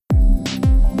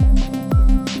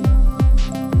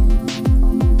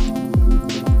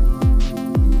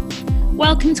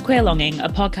Welcome to Queer Longing, a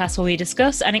podcast where we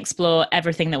discuss and explore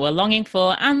everything that we're longing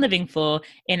for and living for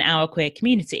in our queer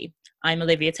community. I'm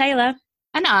Olivia Taylor.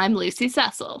 And I'm Lucy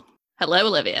Cecil. Hello,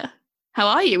 Olivia. How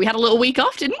are you? We had a little week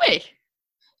off, didn't we?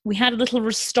 We had a little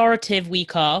restorative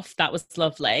week off. That was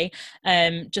lovely.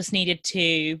 Just needed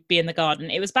to be in the garden.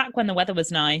 It was back when the weather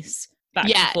was nice,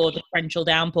 before the torrential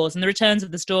downpours and the returns of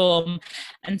the storm.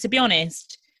 And to be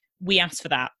honest, we asked for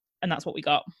that, and that's what we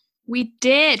got. We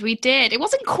did. It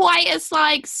wasn't quite as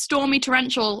stormy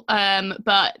torrential,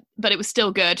 but it was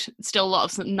still good. Still a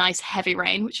lot of nice heavy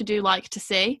rain, which I do like to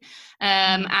see.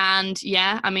 And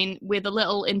yeah, I mean, with a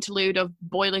little interlude of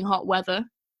boiling hot weather,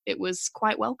 it was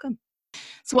quite welcome.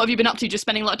 So what have you been up to? Just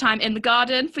spending a lot of time in the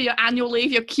garden for your annual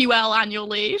leave, your QL annual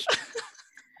leave?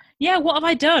 Yeah, what have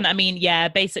I done? I mean, yeah,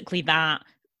 basically that.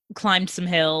 Climbed some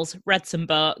hills, read some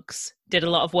books, did a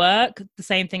lot of work. The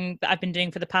same thing that I've been doing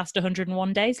for the past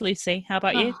 101 days. Lucy, how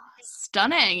about you?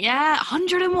 Stunning. Yeah,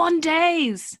 101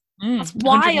 days. That's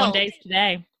wild. 101 days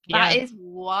today. Yeah. That is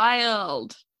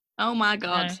wild. Oh my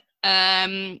God. What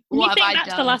you think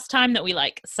that's the last time that we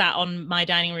sat on my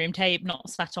dining room table, not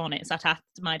sat on it, sat at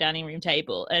my dining room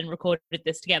table and recorded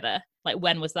this together?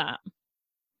 When was that?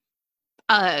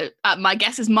 My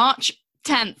guess is March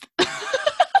 10th.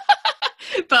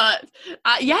 But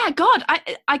yeah, God,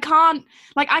 I can't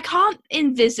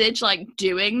envisage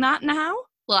doing that now.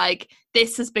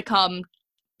 This has become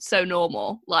so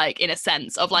normal, in a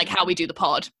sense of how we do the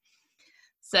pod.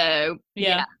 So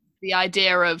yeah, the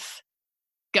idea of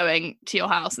going to your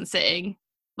house and sitting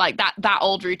that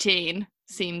old routine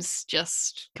seems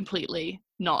just completely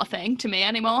not a thing to me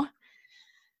anymore.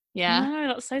 Yeah. No,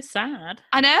 that's so sad.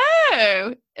 I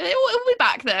know. We'll be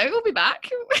back though. We'll be back.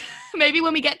 Maybe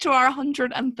when we get to our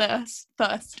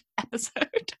 101st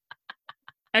episode.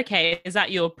 Okay, is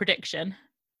that your prediction?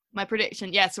 My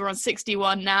prediction, yeah. So we're on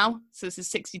 61 now. So this is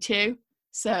 62.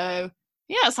 So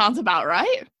yeah, sounds about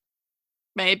right.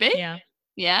 Maybe. Yeah.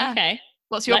 Yeah. Okay.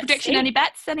 What's your prediction? See. Any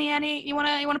bets? Any? You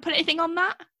wanna put anything on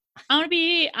that? I want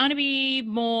to be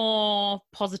more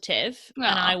positive, and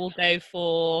I will go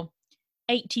for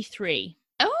 83.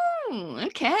 Oh,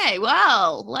 okay.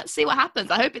 Well, let's see what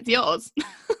happens. I hope it's yours.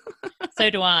 So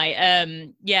do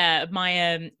I. Yeah,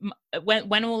 my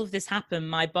when all of this happened,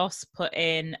 my boss put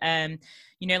in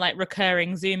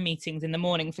recurring Zoom meetings in the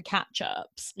morning for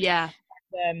catch-ups. Yeah.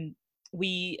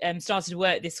 We started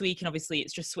work this week, and obviously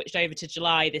it's just switched over to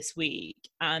July this week,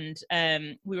 and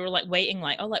we were waiting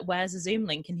where's the Zoom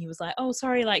link? And he was like, oh,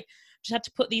 sorry, just had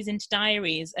to put these into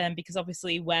diaries, because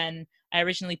obviously when I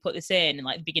originally put this in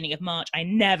the beginning of March, I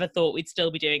never thought we'd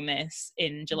still be doing this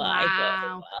in July.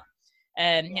 Wow. But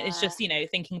it's just,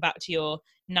 thinking back to your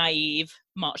naive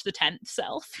March the 10th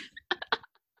self.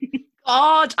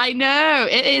 God, I know.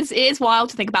 It is wild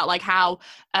to think about how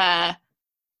I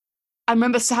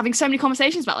remember having so many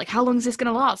conversations about how long is this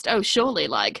going to last? Oh, surely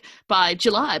by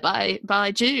July,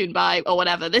 by June, or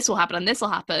whatever, this will happen and this will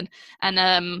happen. And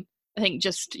I think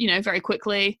just, very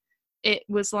quickly it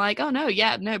was oh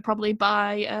no, probably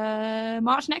by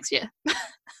March next year.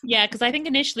 Yeah, because I think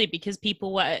initially, because the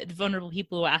vulnerable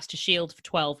people were asked to shield for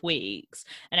 12 weeks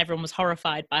and everyone was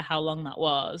horrified by how long that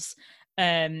was.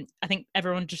 I think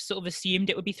everyone just sort of assumed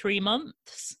it would be 3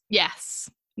 months. Yes.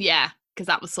 Yeah. Because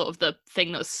that was sort of the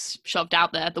thing that was shoved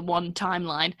out there, the one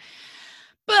timeline.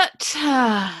 But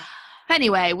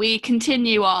anyway, we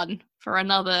continue on for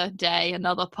another day,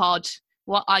 another pod.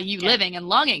 What are you living and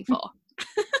longing for?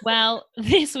 Well,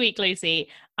 this week, Lucy,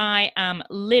 I am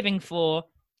living for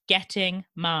getting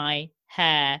my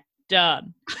hair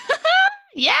done.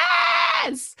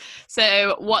 Yes!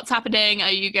 So what's happening?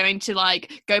 Are you going to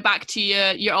go back to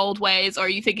your old ways, or are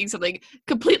you thinking something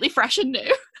completely fresh and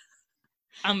new?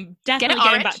 I'm definitely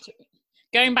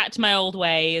going back to my old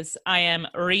ways. I am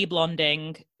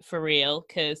reblonding for real,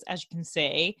 because as you can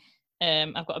see,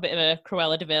 I've got a bit of a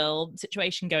Cruella de Vil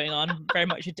situation going on, very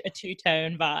much a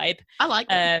two-tone vibe. I like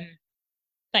that.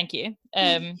 Thank you.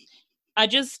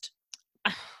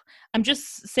 I'm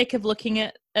just sick of looking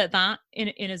at that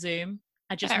in a Zoom.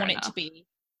 I just want it to be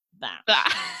that.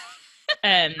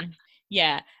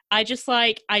 Yeah, I just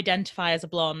identify as a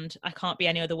blonde. I can't be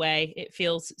any other way. It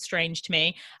feels strange to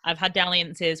me. I've had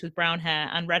dalliances with brown hair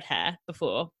and red hair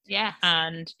before. Yeah.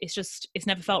 And it's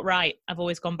never felt right. I've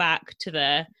always gone back to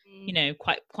the,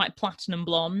 quite platinum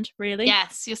blonde, really.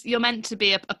 Yes, you're meant to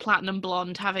be a platinum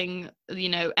blonde, having,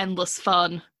 endless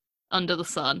fun under the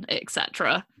sun,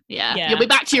 etc. Yeah. You'll be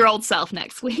back to your old self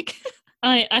next week.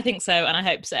 I think so, and I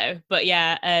hope so. But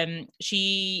yeah,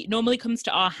 she normally comes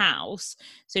to our house,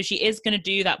 so she is going to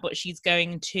do that, but she's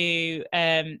going to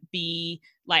be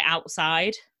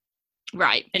outside.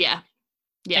 Right, yeah.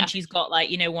 Yeah. And she's got like,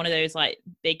 you know, one of those like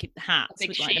big hats Big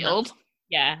with like shield.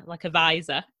 like a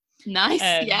visor. Nice.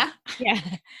 Yeah. Yeah.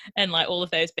 And like all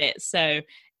of those bits. So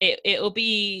it'll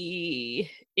be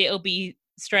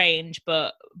strange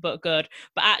but good.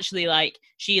 But actually, like,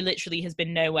 she literally has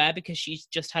been nowhere because she's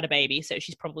just had a baby, so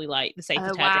she's probably like the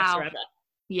safest hairdresser ever.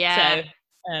 Yeah.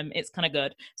 So it's kind of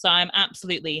good. So I'm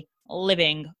absolutely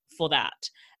living for that.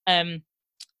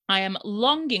 I am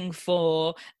longing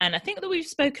for, and I think that we've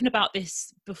spoken about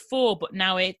this before, but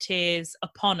now it is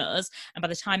upon us. And by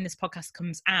the time this podcast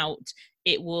comes out,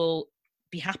 it will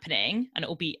be happening and it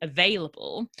will be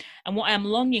available. And what I am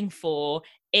longing for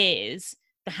is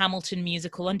the Hamilton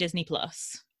musical on Disney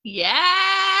Plus.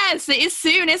 Yes, it is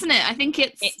soon, isn't it? I think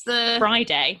it's the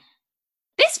Friday.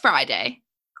 This Friday?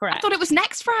 Correct. I thought it was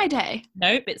next Friday.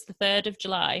 Nope, it's the 3rd of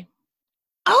July.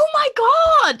 Oh my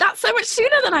god, that's so much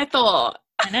sooner than I thought.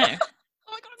 I know.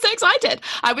 Oh my god, I'm so excited.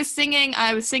 I was singing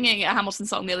a Hamilton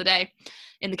song the other day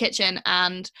in the kitchen,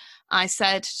 and I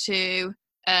said to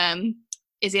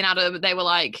Izzy and Adam, they were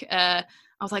like, I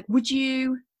was like, would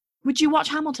you watch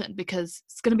Hamilton? Because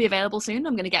it's going to be available soon.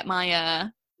 I'm going to get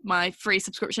my my free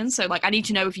subscription. So like, I need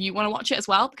to know if you want to watch it as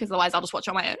well, because otherwise I'll just watch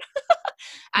it on my own.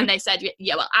 And they said,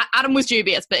 yeah, well, Adam was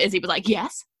dubious, but Izzy was like,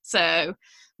 yes. So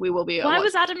we will be. Why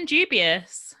was Adam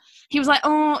dubious? He was like,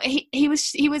 oh,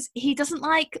 he doesn't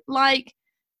like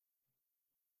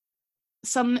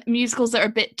some musicals that are a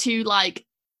bit too like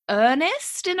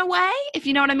earnest in a way, if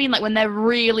you know what I mean, like when they're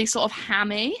really sort of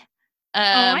hammy.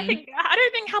 I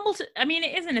don't think Hamilton, I mean,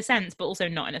 it is in a sense, but also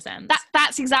not in a sense.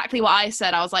 That's exactly what I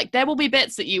said. I was like, there will be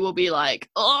bits that you will be like,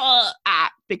 at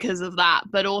because of that,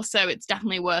 but also it's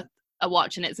definitely worth a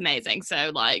watch and it's amazing.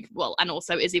 So like, well, and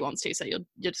also Izzy wants to, so you're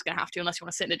just gonna have to, unless you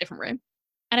want to sit in a different room.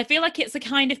 And I feel like it's the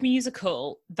kind of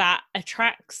musical that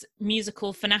attracts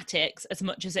musical fanatics as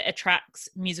much as it attracts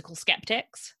musical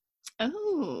skeptics.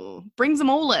 Oh, brings them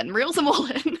all in, reels them all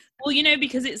in. Well, you know,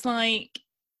 because it's like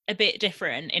a bit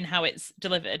different in how it's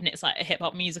delivered, and it's like a hip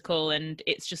hop musical, and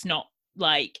it's just not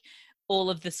like all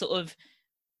of the sort of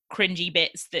cringy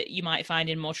bits that you might find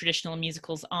in more traditional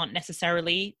musicals aren't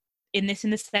necessarily in the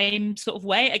same sort of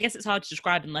way. I guess it's hard to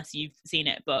describe unless you've seen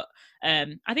it, but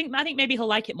I think maybe he'll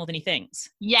like it more than he thinks.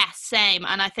 Yes, same.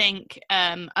 And I think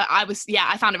I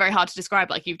found it very hard to describe,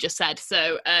 like you've just said.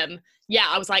 So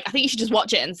I was like, I think you should just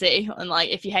watch it and see, and like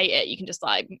if you hate it, you can just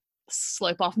like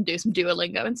slope off and do some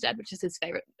Duolingo instead, which is his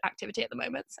favorite activity at the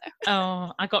moment.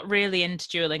 So I got really into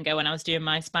Duolingo when I was doing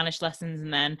my Spanish lessons,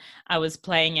 and then I was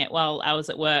playing it while I was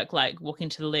at work, like walking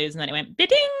to the loos, and then it went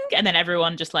bidding, and then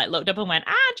everyone just like looked up and went,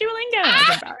 Duolingo. And I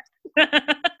was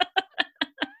embarrassed.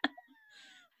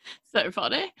 So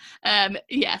funny.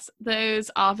 Yes,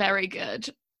 those are very good.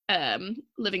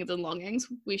 Livings and Longings.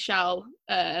 We shall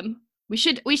we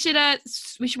should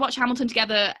watch Hamilton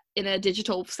together in a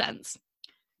digital sense.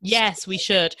 Yes, we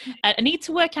should. I need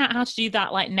to work out how to do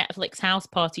that like Netflix house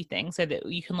party thing so that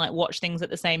you can like watch things at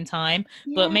the same time.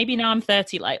 Yeah. But maybe now I'm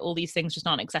 30, like all these things just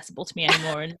aren't accessible to me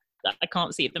anymore and I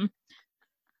can't see them.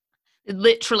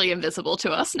 Literally invisible to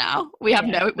us now. We have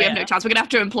no chance. We're gonna have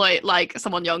to employ like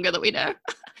someone younger that we know.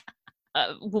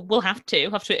 We'll have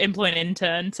to employ an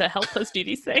intern to help us do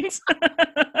these things.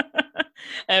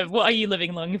 What are you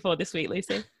living long for this week,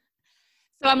 Lucy?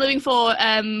 So I'm living for,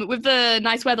 with the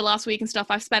nice weather last week and stuff,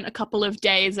 I've spent a couple of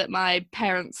days at my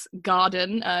parents'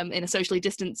 garden in a socially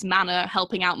distanced manner,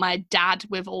 helping out my dad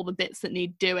with all the bits that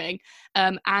need doing.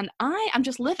 And I am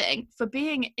just living for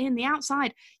being in the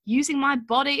outside, using my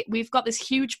body. We've got this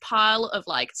huge pile of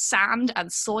like sand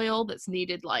and soil that's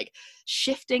needed like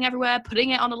shifting everywhere, putting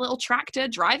it on a little tractor,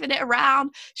 driving it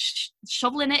around,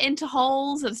 shoveling it into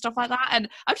holes and stuff like that. And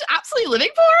I'm just absolutely living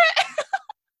for it.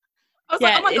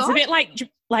 Yeah, like, oh it's a bit like, do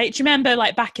you remember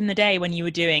like back in the day when you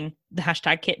were doing the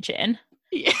 #kitchen?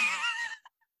 Yeah.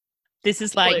 This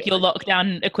is like your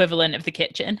lockdown equivalent of the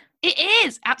kitchen. It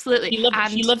is, absolutely.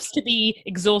 She loves to be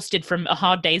exhausted from a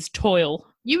hard day's toil.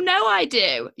 You know I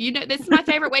do. You know, this is my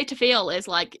favourite way to feel, is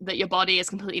like that your body is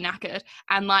completely knackered.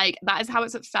 And like that is how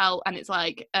it's felt. And it's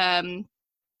like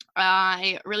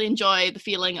I really enjoy the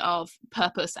feeling of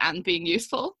purpose and being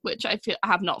useful, which I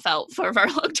have not felt for a very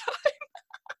long time.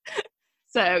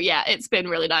 So yeah, it's been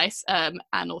really nice, and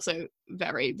also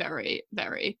very, very,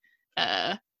 very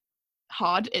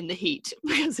hard in the heat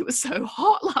because it was so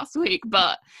hot last week,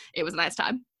 but it was a nice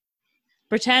time.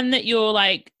 Pretend that you're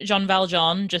like Jean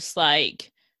Valjean, just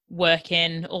like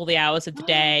working all the hours of the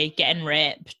day, getting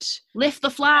ripped. Lift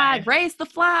the flag, raise the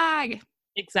flag.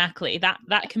 Exactly,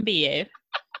 that can be you.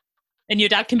 And your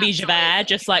dad can be Javert,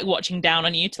 just like watching down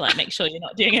on you to like make sure you're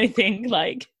not doing anything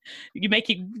like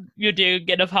you're doing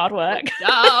enough hard work.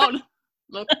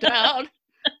 Look down.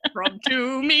 from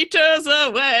 2 meters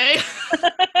away.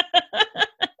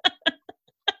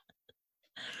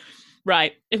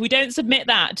 Right. If we don't submit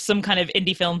that to some kind of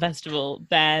indie film festival,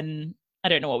 then I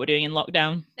don't know what we're doing in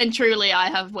lockdown. And truly, I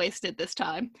have wasted this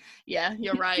time. Yeah,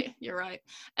 you're right. You're right.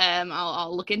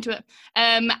 I'll look into it.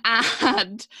 And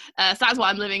so that's what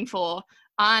I'm living for.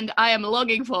 And I am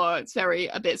longing for, it's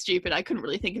a bit stupid. I couldn't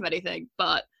really think of anything,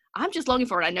 but I'm just longing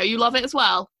for it. I know you love it as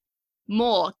well.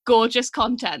 More gorgeous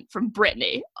content from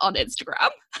Brittany on Instagram.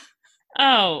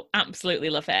 Oh,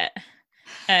 absolutely love it.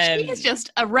 She is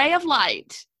just a ray of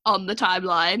light on the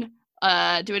timeline,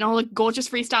 doing all the gorgeous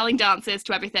freestyling dances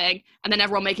to everything, and then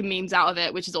everyone making memes out of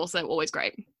it, which is also always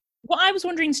great. What I was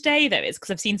wondering today, though, is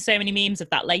because I've seen so many memes of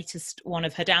that latest one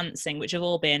of her dancing, which have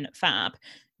all been fab.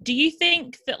 Do you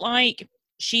think that, like,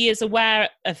 she is aware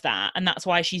of that and that's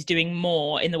why she's doing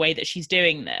more in the way that she's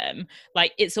doing them?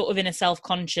 Like, it's sort of in a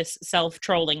self-conscious,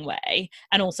 self-trolling way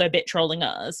and also a bit trolling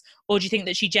us? Or do you think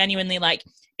that she genuinely, like,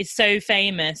 is so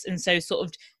famous and so sort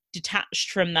of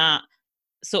detached from that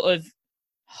sort of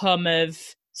hum of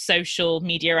social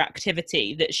media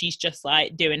activity that she's just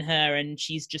like doing her and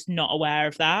she's just not aware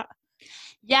of that?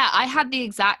 Yeah, I had the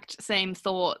exact same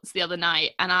thoughts the other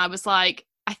night, and I was like,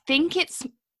 I think it's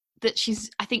that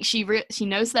she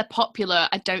knows they're popular.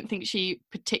 I don't think she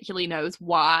particularly knows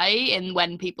why and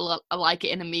when people are like it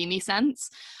in a memey sense.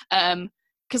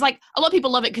 Because like a lot of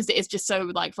people love it because it is just so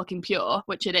like fucking pure,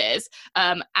 which it is.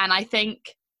 And I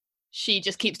think she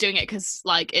just keeps doing it because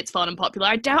like it's fun and popular.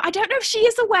 I don't know if she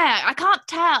is aware. I can't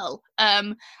tell.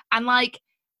 And like,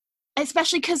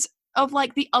 especially because of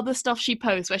like the other stuff she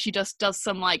posts where she just does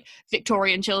some like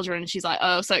Victorian children and she's like,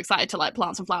 oh, so excited to like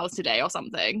plant some flowers today or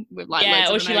something with like yeah,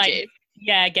 or loads of she emoji.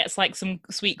 like gets like some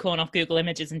sweet corn off Google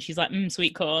Images and she's like,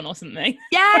 sweet corn or something.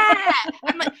 Yeah.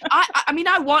 I mean,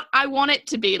 I want it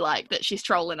to be like that she's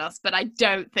trolling us, but I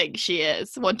don't think she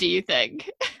is. What do you think?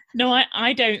 No,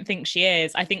 I don't think she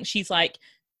is. I think she's like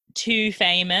too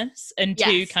famous and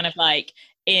too kind of like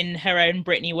in her own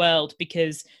Britney world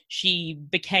because she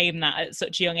became that at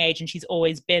such a young age and she's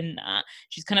always been that.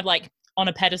 She's kind of like on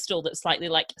a pedestal that's slightly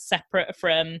like separate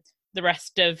from the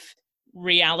rest of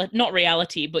reality, not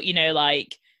reality, but you know,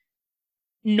 like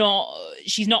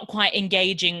she's not quite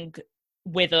engaging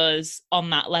with us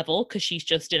on that level because she's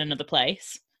just in another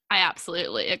place. I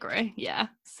absolutely agree. Yeah.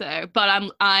 So,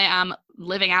 but I am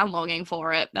living and longing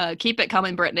for it. Keep it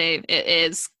coming, Brittany.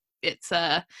 It's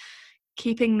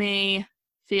keeping me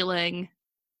feeling,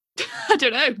 I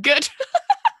don't know, good.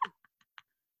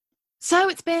 So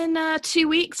it's been 2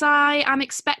 weeks. I am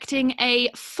expecting a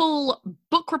full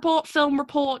book report, film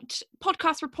report,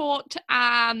 podcast report,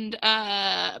 and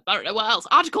I don't know what else,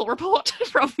 article report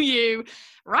from you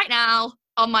right now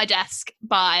on my desk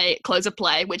by close of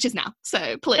play, which is now.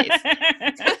 So please,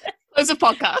 close of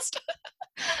podcast.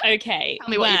 Okay. Tell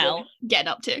me what you're getting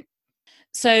up to.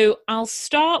 So I'll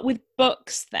start with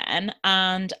books then,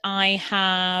 and I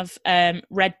have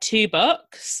read 2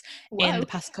 books in the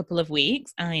past couple of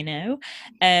weeks. I know.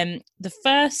 The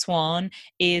first one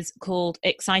is called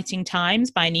Exciting Times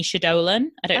by Nisha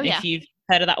Dolan. I don't know if you've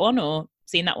heard of that one or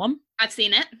seen that one. I've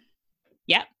seen it.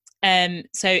 Yeah.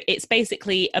 So it's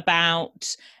basically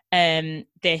about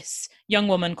this young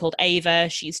woman called Ava.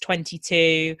 She's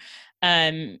 22.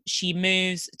 She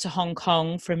moves to Hong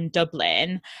Kong from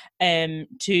Dublin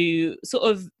to sort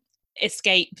of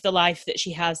escape the life that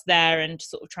she has there and to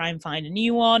sort of try and find a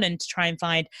new one and to try and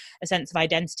find a sense of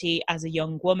identity as a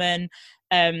young woman.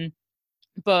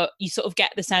 But you sort of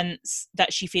get the sense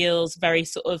that she feels very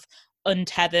sort of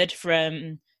untethered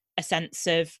from a sense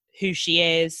of who she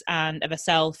is and of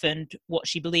herself and what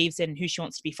she believes in, who she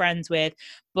wants to be friends with,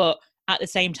 but at the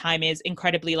same time is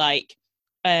incredibly like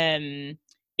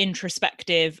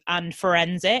introspective and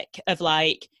forensic of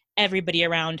like everybody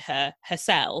around her,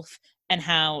 herself, and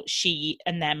how she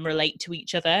and them relate to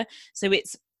each other. So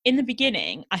it's, in the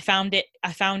beginning, I found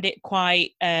it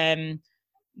quite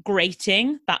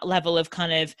grating, that level of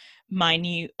kind of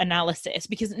minute analysis,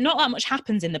 because not that much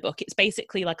happens in the book. It's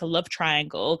basically like a love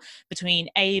triangle between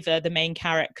Ava, the main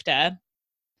character,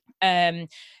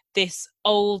 this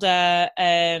older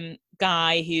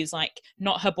guy who's like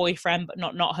not her boyfriend, but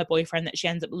not her boyfriend that she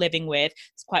ends up living with.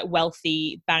 It's quite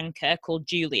wealthy banker called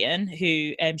Julian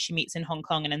who she meets in Hong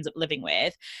Kong and ends up living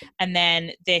with, and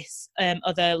then this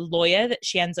other lawyer that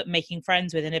she ends up making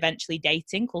friends with and eventually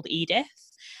dating called Edith.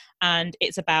 And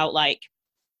it's about like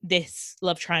this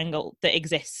love triangle that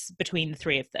exists between the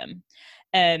 3 of them,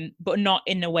 but not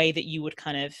in a way that you would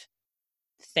kind of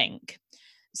think.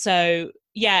 So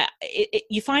yeah,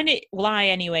 you find it, well, I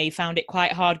anyway found it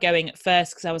quite hard going at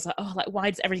first, because I was like, oh, like, why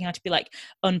does everything have to be like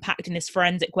unpacked in this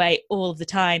forensic way all of the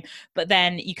time? But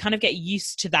then you kind of get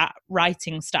used to that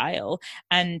writing style,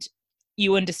 and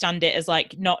you understand it as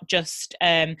like not just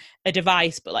a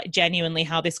device, but like genuinely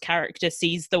how this character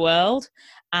sees the world.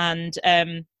 And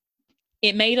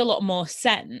it made a lot more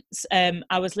sense.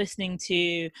 I was listening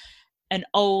to an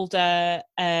older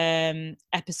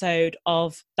episode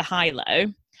of The High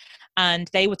Low, and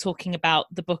they were talking about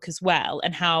the book as well,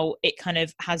 and how it kind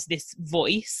of has this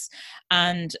voice.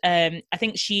 And I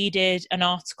think she did an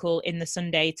article in the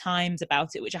Sunday Times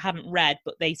about it, which I haven't read,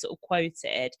 but they sort of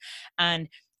quoted, and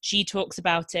she talks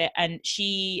about it. And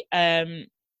she I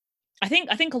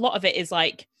think a lot of it is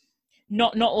like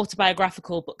not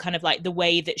autobiographical, but kind of like the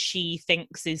way that she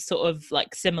thinks is sort of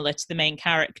like similar to the main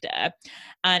character.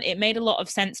 And it made a lot of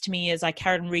sense to me as I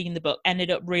carried on reading the book,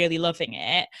 ended up really loving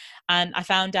it. And I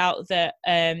found out that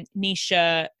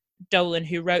Nisha Dolan,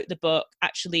 who wrote the book,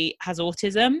 actually has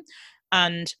autism,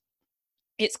 and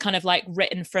it's kind of like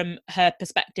written from her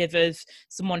perspective of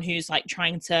someone who's like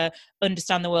trying to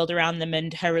understand the world around them,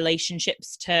 and her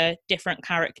relationships to different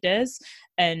characters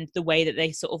and the way that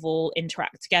they sort of all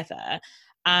interact together.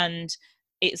 And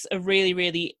it's a really,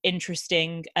 really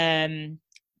interesting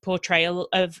portrayal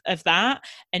of that.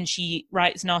 And she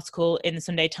writes an article in the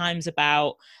Sunday Times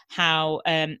about how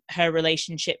her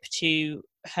relationship to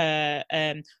her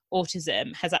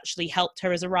autism has actually helped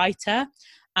her as a writer.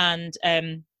 And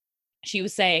she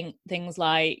was saying things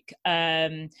like,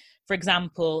 for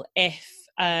example, if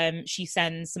she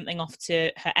sends something off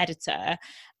to her editor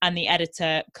and the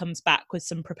editor comes back with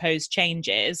some proposed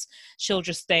changes, she'll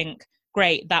just think,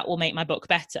 great, that will make my book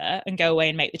better, and go away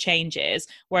and make the changes.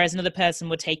 Whereas another person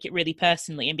would take it really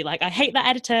personally and be like, I hate that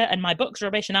editor and my book's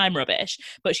rubbish and I'm rubbish.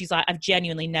 But she's like, I've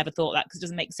genuinely never thought that, because it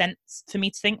doesn't make sense for me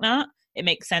to think that. It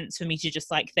makes sense for me to just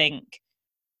like think,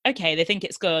 okay, they think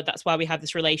it's good, that's why we have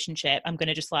this relationship, I'm going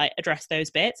to just like address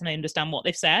those bits and I understand what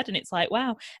they've said. And it's like, wow.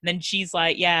 And then she's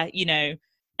like, yeah, you know,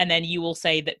 and then you will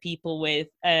say that people with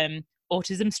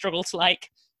autism struggle to like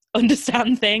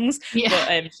understand things.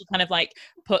 Yeah. But she kind of like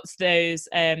puts those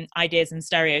ideas and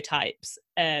stereotypes,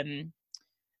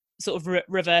 sort of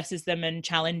reverses them and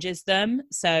challenges them.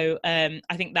 So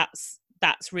I think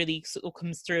that's really sort of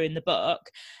comes through in the book.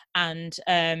 And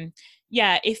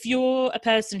yeah, if you're a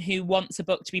person who wants a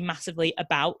book to be massively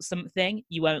about something,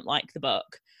 you won't like the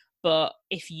book. But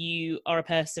if you are a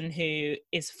person who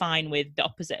is fine with the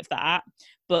opposite of that,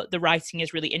 but the writing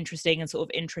is really interesting and sort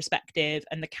of introspective,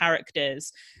 and the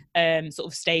characters sort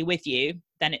of stay with you,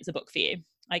 then it's a book for you,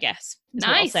 I guess, is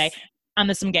what I'll say. And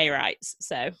there's some gay rights,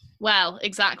 so. Well,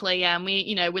 exactly, yeah, and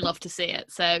we love to see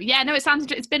it. So yeah, no, it sounds,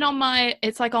 it's been on my,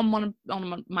 it's like on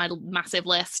my massive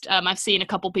list. I've seen a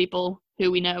couple people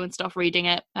who we know and stuff reading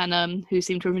it, and who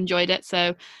seem to have enjoyed it.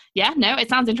 So yeah, no, it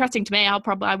sounds interesting to me.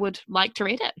 I would like to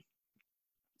read it.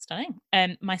 Stunning.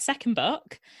 My second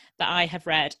book that I have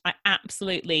read, I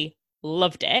absolutely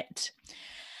loved it.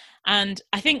 And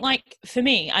I think, like, for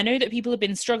me, I know that people have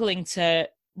been struggling to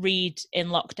read in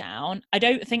lockdown. I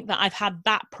don't think that I've had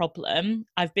that problem.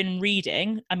 I've been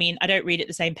reading. I mean, I don't read at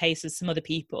the same pace as some other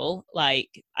people.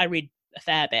 Like, I read a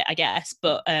fair bit, I guess,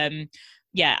 but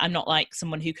yeah, I'm not like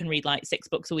someone who can read like 6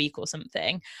 books a week or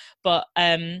something. But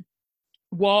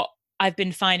what I've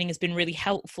been finding has been really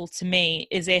helpful to me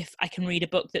is if I can read a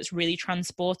book that's really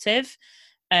transportive,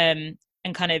 and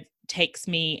kind of takes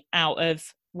me out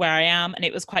of where I am. And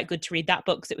it was quite good to read that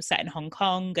book because it was set in Hong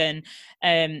Kong,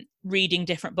 and reading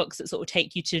different books that sort of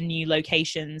take you to new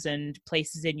locations and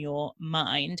places in your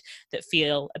mind that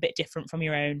feel a bit different from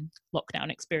your own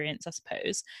lockdown experience, I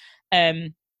suppose.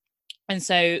 And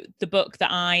so the book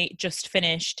that I just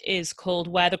finished is called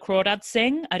Where the Crawdads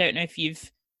Sing. I don't know if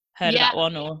you've heard of that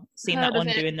one or seen that one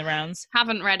doing the rounds.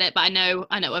 Haven't read it, but I know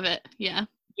of it.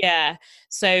 Yeah,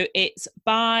 so it's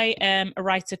by a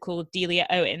writer called Delia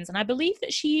Owens, and I believe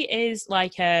that she is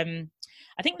like I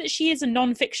think that she is a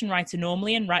non-fiction writer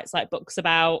normally, and writes like books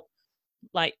about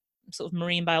like sort of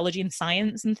marine biology and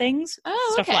science and things,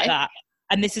 stuff like that.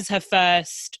 And this is her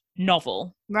first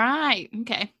novel. Right.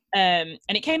 Okay. And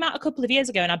it came out a couple of years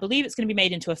ago, and I believe it's going to be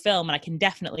made into a film, and I can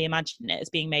definitely imagine it as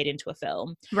being made into a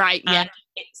film. Right. Yeah. And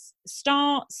it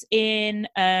starts in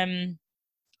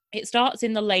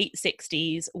the late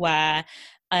 60s, where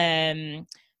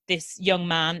this young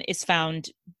man is found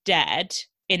dead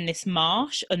in this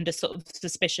marsh under sort of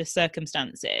suspicious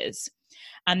circumstances.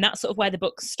 And that's sort of where the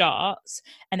book starts.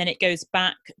 And then it goes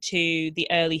back to the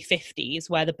early 50s,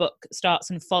 where the book starts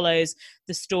and follows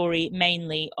the story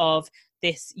mainly of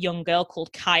this young girl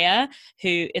called Kaya,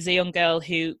 who is a young girl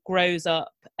who grows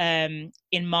up in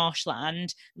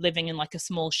marshland, living in like a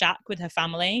small shack with her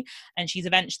family. And she's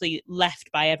eventually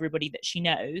left by everybody that she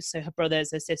knows. So her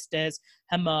brothers, her sisters,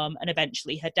 her mum, and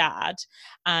eventually her dad.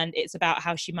 And it's about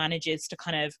how she manages to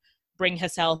kind of bring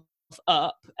herself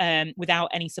up without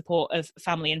any support of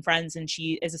family and friends. And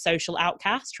she is a social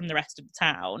outcast from the rest of the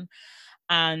town.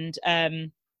 And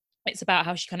it's about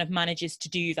how she kind of manages to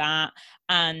do that,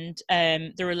 and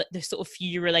the sort of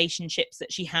few relationships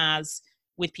that she has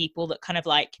with people that kind of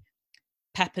like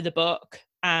pepper the book,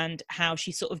 and how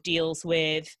she sort of deals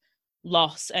with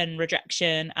loss and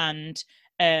rejection and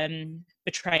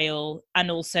betrayal, and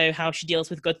also how she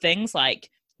deals with good things like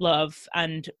love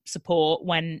and support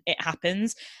when it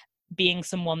happens, being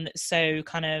someone that's so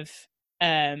kind of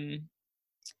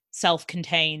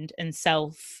self-contained and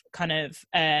self kind of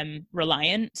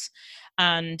reliant.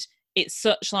 And it's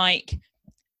such like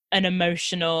an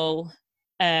emotional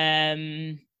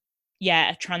transportive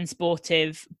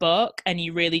book, and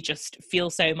you really just feel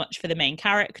so much for the main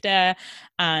character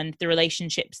and the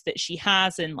relationships that she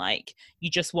has, and like you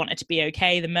just want her to be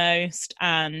okay the most.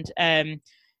 And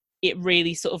it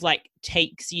really sort of like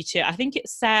takes you to, I think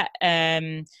it's set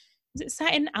is it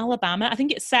set in Alabama? I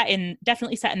think it's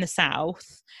definitely set in the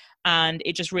South, and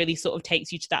it just really sort of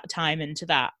takes you to that time and to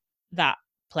that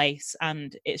place,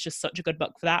 and it's just such a good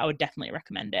book for that. I would definitely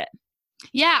recommend it.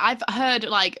 Yeah, I've heard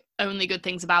like only good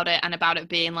things about it, and about it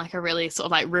being like a really sort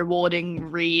of like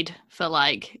rewarding read for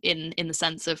like in the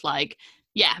sense of like,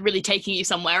 yeah, really taking you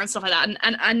somewhere and stuff like that.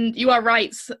 And you are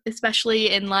right,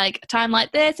 especially in like a time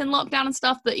like this in lockdown and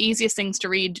stuff, the easiest things to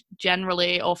read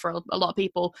generally, or for a lot of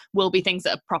people, will be things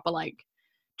that are proper like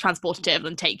transportative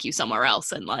and take you somewhere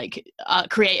else, and like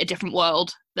create a different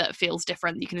world that feels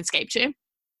different you can escape to.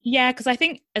 Yeah, because I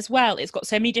think as well it's got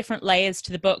so many different layers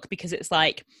to the book, because it's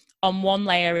like on one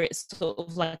layer it's sort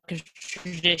of like a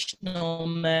traditional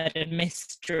murder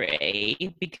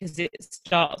mystery, because it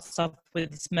starts off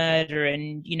with this murder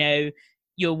and, you know,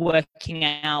 you're working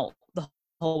out the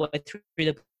whole way through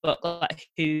the book like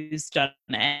who's done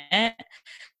it.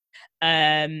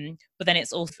 But then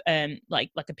it's also like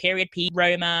a period piece,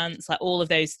 romance, like all of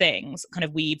those things kind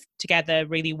of weave together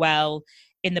really well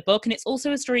in the book. And it's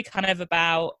also a story kind of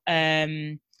about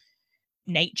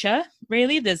nature,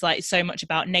 really. There's like so much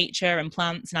about nature and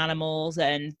plants and animals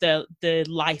and the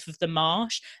life of the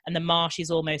marsh, and the marsh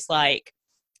is almost like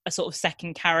a sort of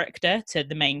second character to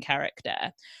the main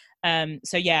character.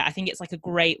 So yeah, I think it's like a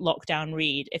great lockdown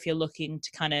read if you're looking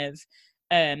to kind of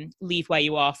leave where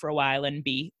you are for a while and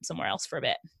be somewhere else for a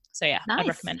bit. So yeah, nice. I'd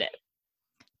recommend it.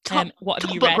 What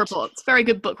have you read? Book reports. Very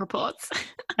good book reports.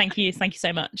 Thank you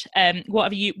so much.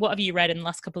 What have you read in the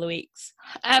last couple of weeks?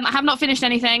 I have not finished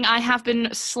anything. I have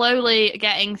been slowly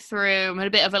getting through. I'm in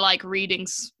a bit of a like reading,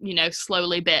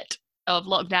 slowly bit of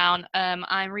lockdown.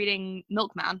 I'm reading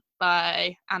Milkman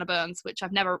by Anna Burns, which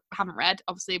haven't read.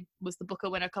 Obviously, was the Booker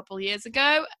winner a couple of years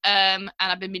ago, and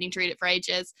I've been meaning to read it for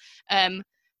ages.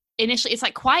 Initially, it's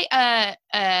like quite a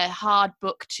hard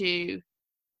book to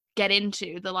get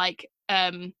into. The like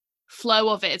flow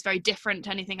of it is very different to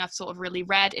anything I've sort of really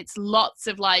read. It's lots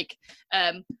of like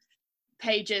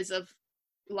pages of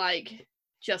like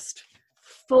just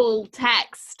full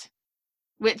text,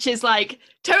 which is like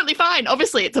totally fine.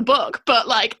 Obviously it's a book, but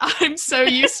like I'm so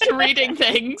used to reading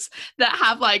things that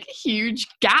have like huge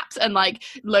gaps and like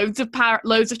loads of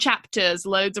chapters,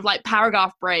 loads of like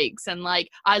paragraph breaks, and like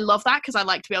I love that because I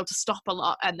like to be able to stop a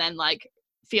lot and then like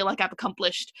feel like I've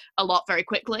accomplished a lot very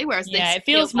quickly, whereas this it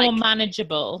feels more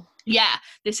manageable. Yeah,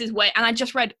 this is way, and I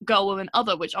just read Girl, Woman,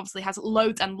 Other, which obviously has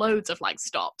loads and loads of like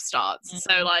starts. Mm-hmm.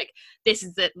 So like this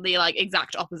is the like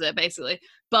exact opposite basically,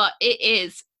 but it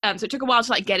is so it took a while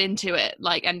to like get into it,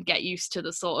 like, and get used to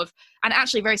the sort of, and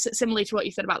actually very similarly to what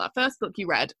you said about that first book you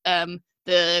read,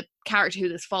 the character who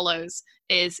this follows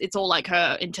it's all like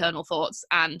her internal thoughts,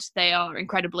 and they are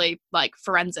incredibly like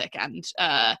forensic and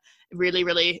really,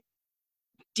 really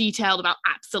detailed about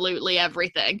absolutely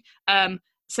everything.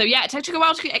 So yeah, it took a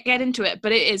while to get into it,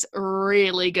 but it is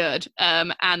really good.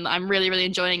 And I'm really, really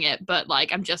enjoying it. But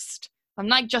like, I'm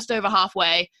like just over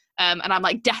halfway. And I'm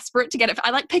like desperate to get it.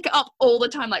 I like pick it up all the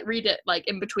time, like read it like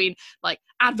in between like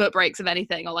advert breaks of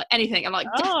anything or like anything. I'm like,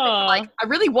 like I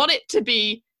really want it to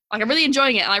be like, I'm really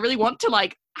enjoying it and I really want to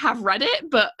like have read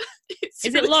it, but it's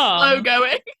really slow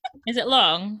going. Is it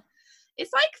long?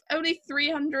 It's like only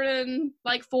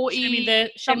 340.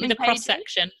 Show me the cross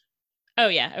section. Oh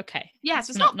yeah, okay. Yes,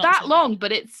 it's not that long,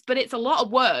 but it's a lot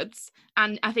of words,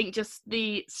 and I think just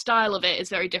the style of it is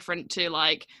very different to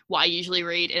like what I usually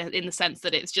read in the sense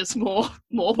that it's just more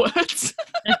words.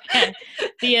 Okay.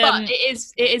 But it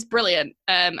is brilliant,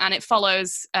 and it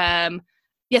follows so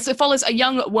it follows a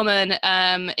young woman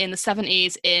in the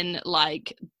 70s in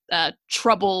like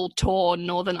trouble-torn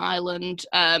Northern Ireland.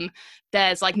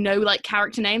 There's like no like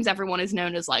character names. Everyone is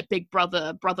known as like big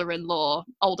brother, brother-in-law,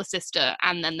 older sister,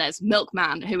 and then there's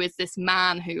Milkman, who is this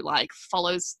man who like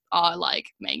follows our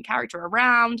like main character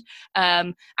around.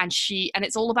 And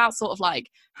it's all about sort of like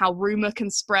how rumor can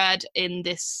spread in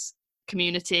this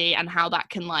community and how that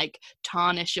can like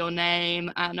tarnish your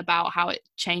name, and about how it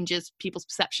changes people's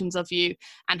perceptions of you,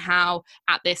 and how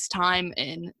at this time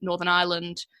in Northern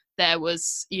Ireland there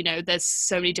was, there's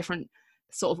so many different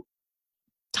sort of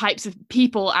types of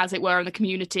people, as it were, in the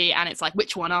community, and it's like,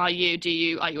 which one are you?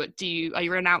 Are you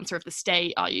an announcer of the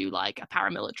state? Are you like a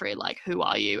paramilitary? Like, who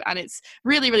are you? And it's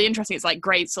really, really interesting. It's like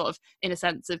great sort of in a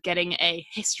sense of getting a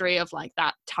history of like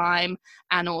that time,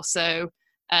 and also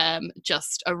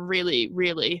just a really,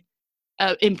 really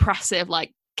impressive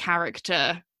like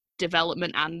character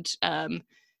development and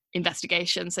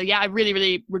investigation. So yeah, I really,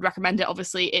 really would recommend it.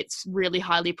 Obviously, it's really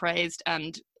highly praised,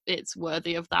 and it's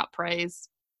worthy of that praise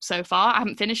so far. I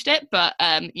haven't finished it, but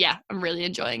yeah, I'm really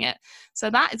enjoying it. So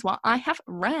that is what I have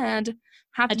read.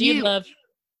 I do love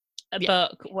a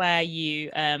book where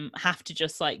you have to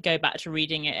just like go back to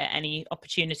reading it at any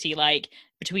opportunity, like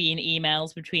between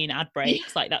emails, between ad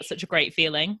breaks. Like that's such a great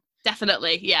feeling.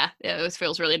 Definitely, yeah, it always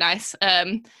feels really nice.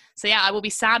 So yeah, I will be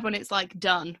sad when it's like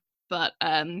done, but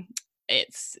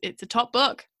it's a top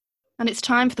book. And it's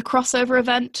time for the crossover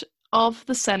event of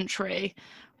the century,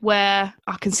 where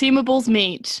our consumables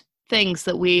meet things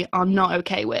that we are not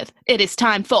okay with. It is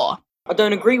time for I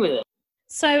don't agree with it.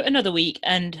 So another week,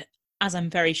 and as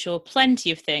I'm very sure, plenty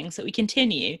of things that we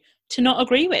continue to not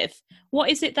agree with.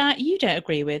 What is it that you don't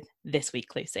agree with this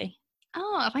week, Lucy?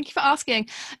 Oh, thank you for asking.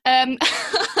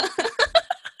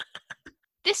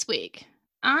 This week,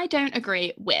 I don't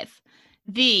agree with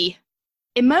the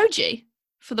emoji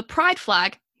for the pride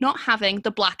flag not having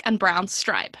the black and brown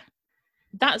stripe.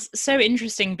 That's so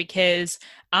interesting, because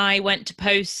I went to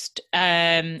post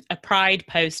a pride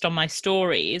post on my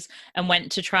stories and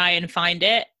went to try and find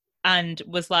it and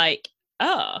was like,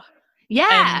 oh.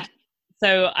 Yeah. And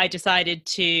so I decided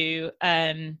to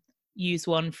use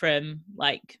one from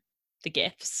like the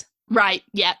GIFs. Right.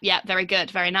 Yeah. Very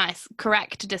good. Very nice.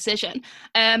 Correct decision.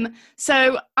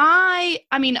 So I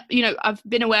mean, I've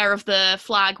been aware of the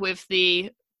flag with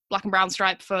the black and brown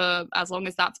stripe for as long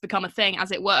as that's become a thing,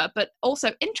 as it were. But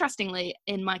also, interestingly,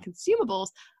 in my consumables,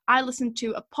 I listened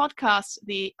to a podcast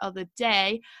the other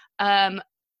day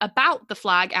about the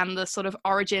flag and the sort of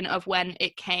origin of when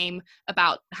it came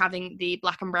about having the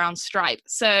black and brown stripe.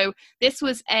 So this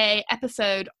was a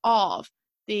episode of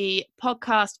the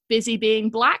podcast Busy Being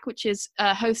Black, which is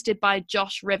hosted by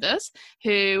Josh Rivers,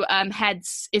 who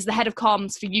is the head of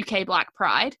comms for UK Black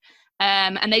Pride.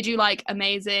 And they do like this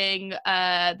amazing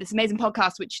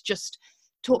podcast, which just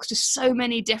talks to so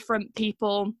many different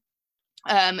people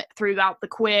throughout the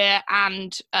queer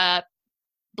and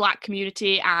Black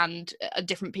community, and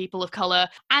different people of color,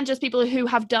 and just people who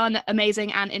have done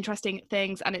amazing and interesting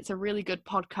things. And it's a really good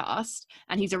podcast,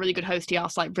 and he's a really good host. He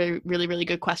asks like really, really, really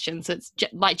good questions. So it's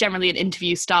like generally an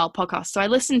interview style podcast. So I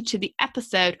listened to the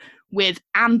episode with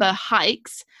Amber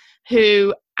Hikes,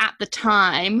 who at the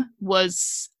time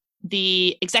was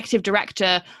the executive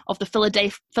director of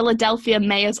the Philadelphia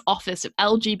Mayor's Office of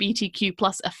LGBTQ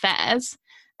plus affairs.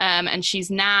 And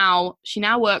she's now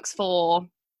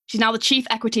the chief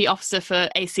equity officer for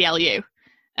ACLU.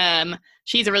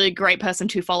 She's a really great person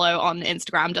to follow on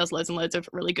Instagram, does loads and loads of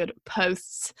really good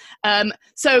posts.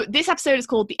 So this episode is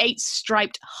called The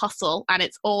 8-Striped Hustle, and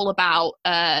it's all about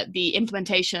the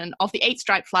implementation of the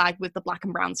 8-stripe flag with the black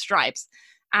and brown stripes.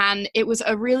 And it was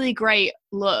a really great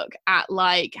look at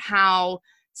like how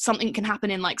something can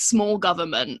happen in like small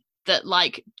government that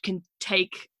like can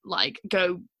take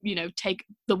the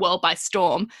world by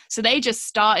storm. So they just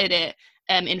started it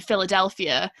in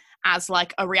Philadelphia as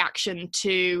like a reaction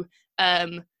to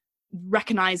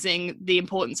recognizing the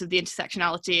importance of the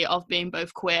intersectionality of being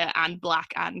both queer and black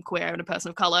and queer and a person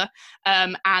of color.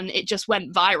 And it just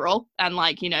went viral, and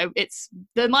it's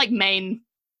the like main,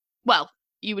 well,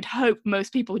 you would hope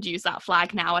most people would use that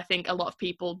flag now. I think a lot of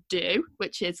people do,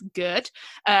 which is good.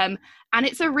 And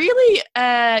it's a really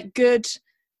good,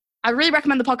 I really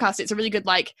recommend the podcast. It's a really good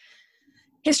like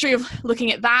history of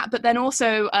looking at that, but then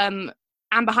also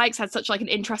Amber Hikes had such like an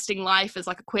interesting life as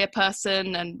like a queer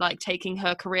person, and like taking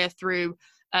her career through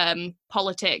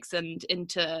politics and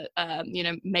into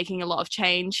making a lot of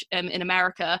change in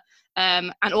America.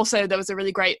 And also there was a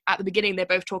really great, at the beginning they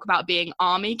both talk about being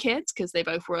army kids because they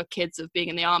both were kids of being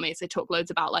in the army, so they talk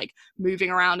loads about like moving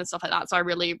around and stuff like that, so I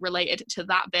really related to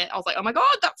that bit. I was like, oh my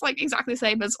god, that's like exactly the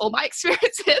same as all my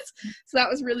experiences. So that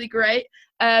was really great.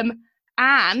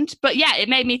 But yeah, it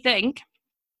made me think.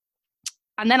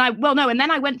 And then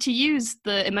I went to use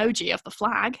the emoji of the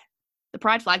flag, the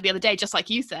pride flag, the other day, just like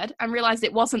you said, and realized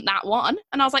it wasn't that one.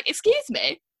 And I was like, excuse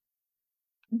me,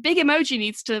 big emoji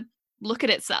needs to look at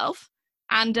itself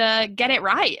and get it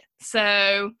right.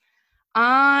 So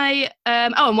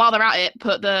and while they're at it,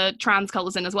 put the trans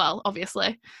colours in as well,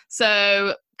 obviously.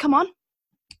 So come on,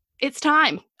 it's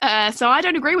time. So I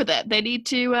don't agree with it. They need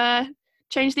to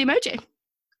change the emoji.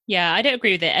 Yeah, I don't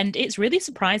agree with it. And it's really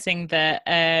surprising that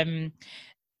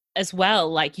as well,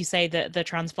 like you say, that the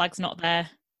trans flag's not there.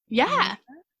 Yeah.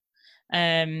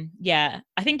 Yeah,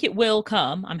 I think it will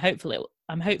come. I'm hopeful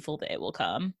that it will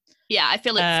come. Yeah, I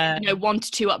feel it's 1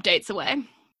 to 2 updates away.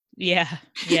 Yeah.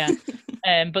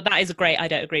 But that is a great, I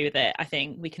don't agree with it. I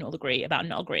think we can all agree about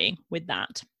not agreeing with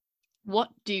that. What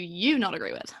do you not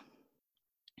agree with?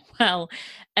 Well,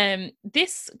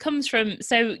 this comes from,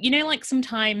 so, like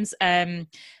sometimes, I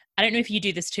don't know if you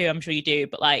do this too, I'm sure you do,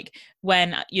 but like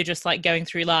when you're just like going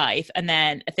through life and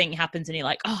then a thing happens and you're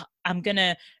like, oh, I'm going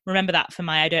to remember that for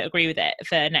my I don't agree with it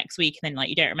for next week. And then like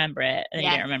you don't remember it and then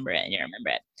you don't remember it and you don't remember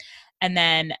it. And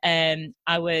then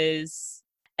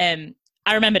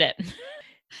I remembered it.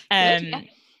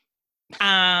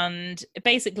 And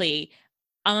basically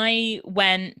I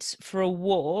went for a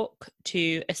walk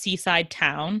to a seaside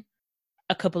town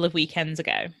a couple of weekends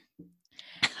ago.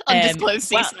 Undisclosed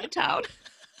seaside town.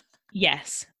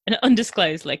 Yes, an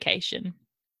undisclosed location.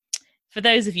 For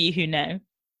those of you who know,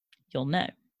 you'll know.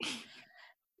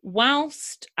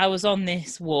 Whilst I was on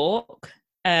this walk,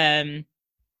 God,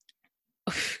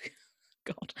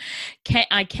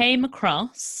 I came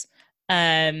across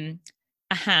a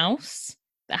house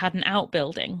that had an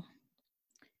outbuilding.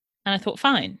 And I thought,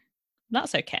 fine,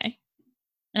 that's okay.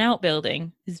 An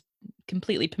outbuilding is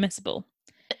completely permissible.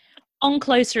 On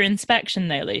closer inspection,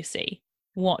 though, Lucy,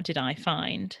 what did I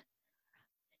find?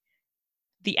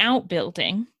 The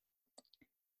outbuilding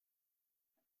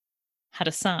had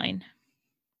a sign.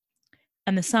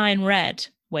 And the sign read,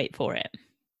 wait for it,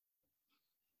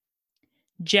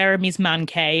 Jeremy's Man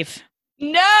Cave.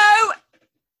 No.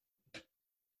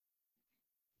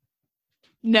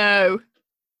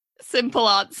 Simple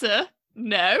answer.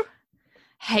 No.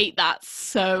 Hate that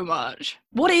so much.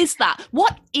 What is that?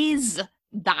 What is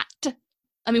that?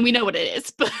 I mean, we know what it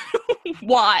is, but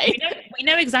why? We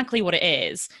know exactly what it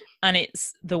is, and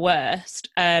it's the worst.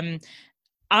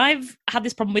 I've had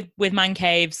this problem with man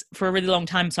caves for a really long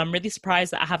time, so I'm really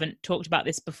surprised that I haven't talked about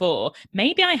this before.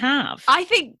 Maybe I have. I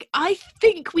think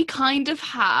we kind of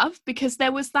have, because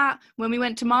there was that when we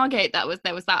went to Margate. There was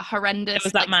that horrendous.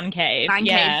 There was that man cave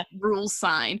rules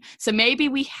sign. So maybe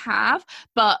we have,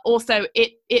 but also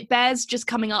it bears just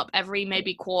coming up every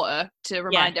maybe quarter to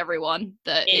remind everyone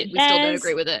that we still don't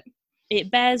agree with it. It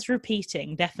bears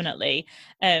repeating, definitely,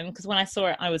 because when I saw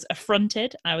it, I was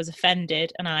affronted, I was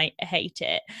offended, and I hate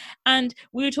it. And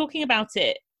we were talking about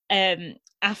it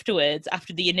afterwards,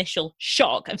 after the initial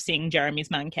shock of seeing Jeremy's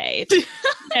Man Cave.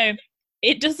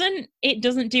 It doesn't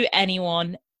do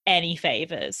anyone any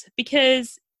favors,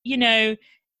 because it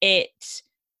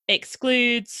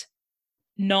excludes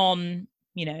non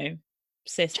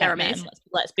cis men.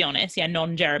 Let's be honest,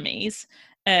 non-Jeremys.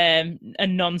 And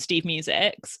non-Steve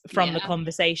Musics from the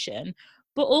conversation,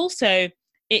 but also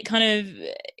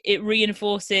it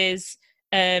reinforces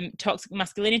toxic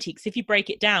masculinity, because if you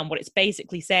break it down, what it's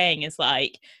basically saying is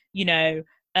like, I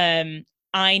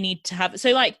need to have, so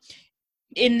like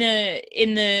in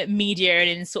the media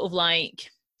and in sort of like,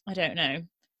 I don't know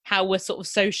how we're sort of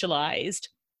socialized,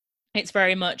 it's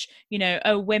very much,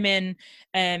 women,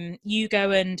 you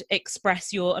go and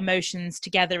express your emotions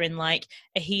together in like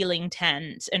a healing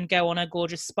tent and go on a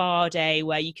gorgeous spa day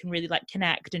where you can really like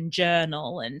connect and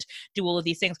journal and do all of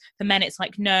these things. For men, it's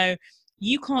like, no,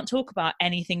 you can't talk about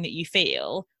anything that you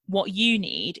feel. What you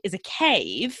need is a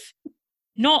cave,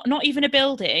 not even a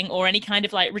building or any kind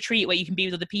of like retreat where you can be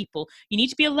with other people. You need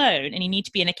to be alone, and you need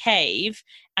to be in a cave,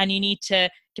 and you need to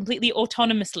completely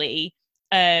autonomously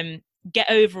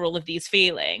get over all of these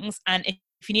feelings. And if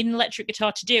you need an electric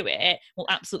guitar to do it, we'll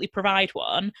absolutely provide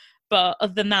one. But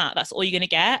other than that, that's all you're going to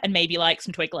get, and maybe like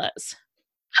some Twiglets.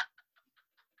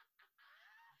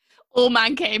 All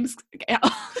man caves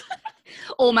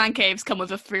come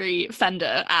with a free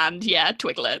Fender and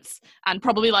Twiglets, and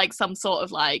probably like some sort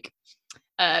of like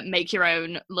make your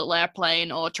own little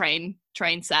airplane or train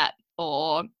set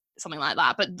or something like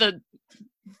that. But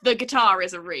the guitar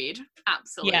is a read,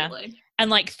 absolutely. Yeah. And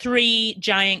like 3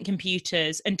 giant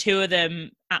computers, and 2 of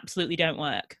them absolutely don't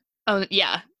work. Oh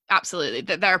yeah, absolutely.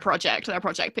 They're a project. They're a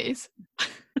project piece.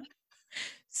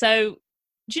 So,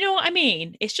 do you know what I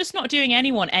mean? It's just not doing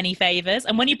anyone any favors.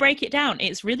 And when you break it down,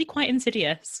 it's really quite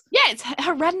insidious. Yeah, it's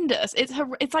horrendous.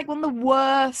 It's like one of the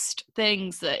worst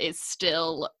things that is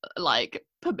still like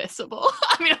permissible.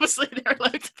 I mean, obviously there are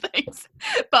loads of things,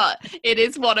 but it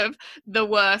is one of the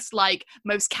worst, like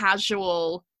most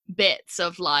casual bits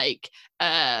of like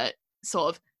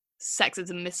sort of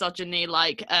sexism, misogyny,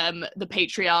 like the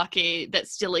patriarchy that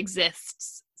still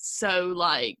exists so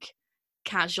like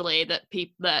casually that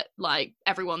people that like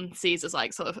everyone sees as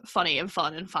like sort of funny and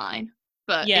fun and fine,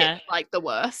 but Yeah. it's like the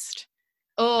worst.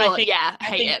 I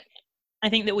hate it. I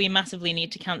think that we massively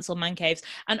need to cancel man caves.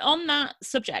 And on that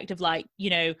subject of like,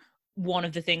 you know, one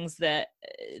of the things that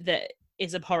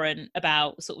is abhorrent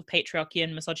about sort of patriarchy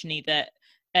and misogyny that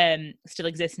still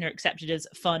exists and are accepted as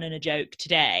fun and a joke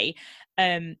today.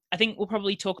 I think we'll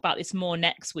probably talk about this more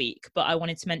next week, but I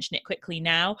wanted to mention it quickly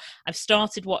now. I've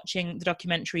started watching the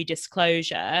documentary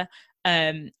Disclosure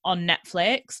on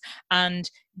Netflix, and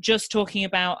just talking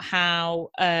about how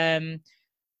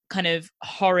kind of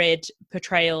horrid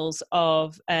portrayals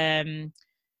of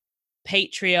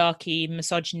patriarchy,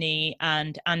 misogyny,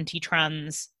 and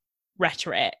anti-trans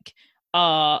rhetoric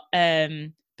are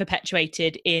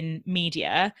perpetuated in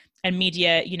media. And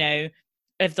media, you know,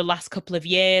 of the last couple of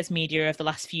years, media of the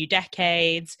last few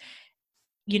decades,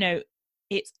 you know,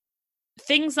 it's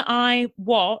things that I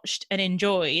watched and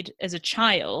enjoyed as a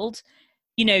child.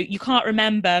 You know, you can't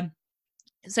remember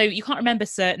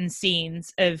certain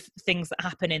scenes of things that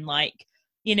happen in like,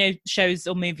 you know, shows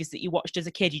or movies that you watched as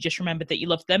a kid. You just remembered that you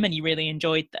loved them and you really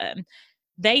enjoyed them.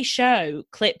 They show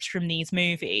clips from these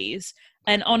movies,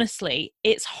 and honestly,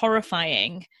 it's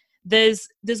horrifying. There's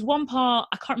one part,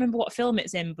 I can't remember what film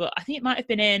it's in, but I think it might have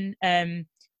been in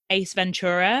Ace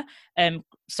Ventura.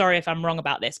 Sorry if I'm wrong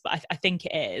about this, but I think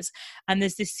it is. And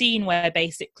there's this scene where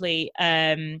basically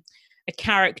a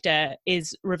character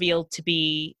is revealed to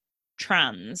be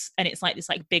trans, and it's like this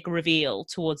like big reveal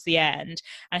towards the end.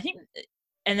 And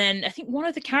then I think one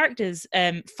of the characters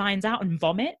finds out and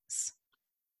vomits.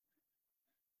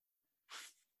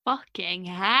 Fucking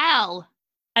hell.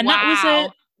 And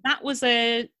wow. that was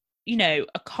a you know,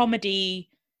 a comedy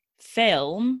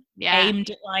film aimed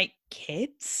at like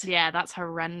kids. Yeah, that's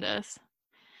horrendous.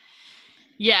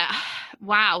 Yeah.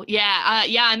 Wow. Yeah.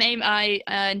 I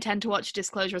intend to watch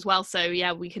Disclosure as well. So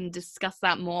yeah, we can discuss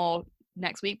that more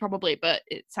next week probably. But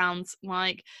it sounds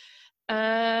like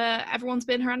everyone's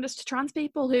been horrendous to trans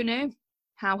people. Who knew?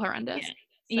 How horrendous.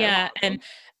 Yeah. And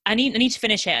I need to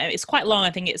finish it. It's quite long. I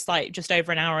think it's like just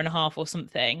over an hour and a half or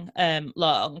something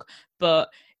long. But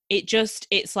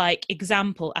it's like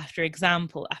example after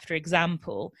example after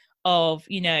example of,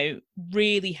 you know,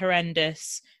 really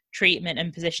horrendous treatment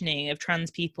and positioning of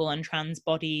trans people and trans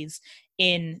bodies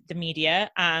in the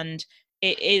media. And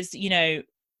it is, you know,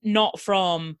 not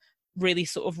from really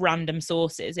sort of random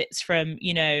sources. It's from,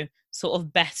 you know, sort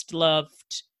of best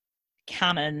loved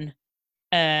canon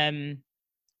kind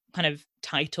of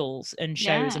titles and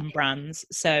shows and brands.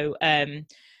 So I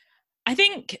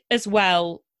think as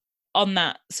well on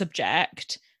that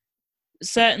subject,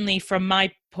 certainly from my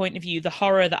point of view, the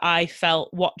horror that I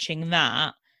felt watching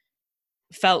that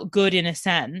felt good in a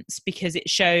sense, because it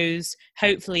shows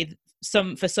hopefully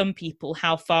for some people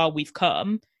how far we've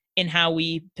come in how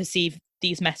we perceive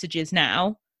these messages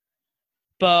now.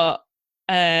 But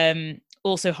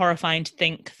also horrifying to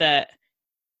think that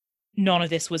none of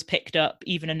this was picked up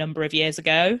even a number of years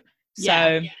ago.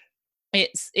 So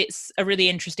it's a really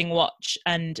interesting watch,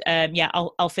 and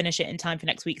I'll finish it in time for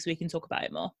next week so we can talk about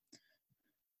it more.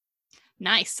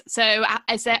 Nice. So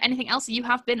is there anything else you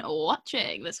have been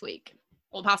watching this week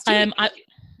or past 2 weeks?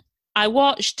 I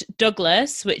watched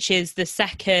Douglas, which is the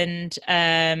second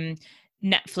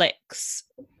Netflix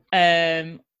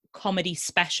comedy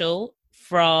special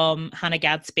from Hannah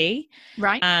Gadsby.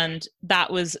 Right. And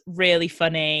that was really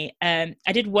funny. I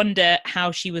did wonder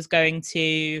how she was going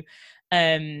to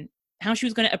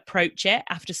approach it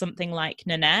after something like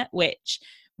Nanette, which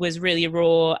was really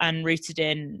raw and rooted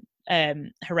in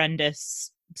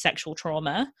horrendous sexual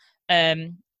trauma. So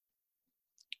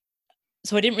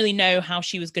I didn't really know how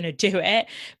she was going to do it,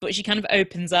 but she kind of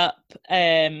opens up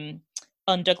on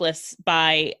Douglas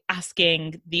by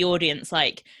asking the audience,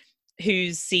 like,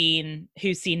 who's seen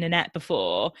Nanette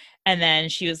before? And then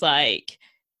she was like,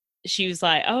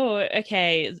 oh,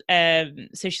 okay.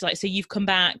 So she's like, so you've come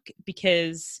back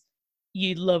because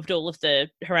you loved all of the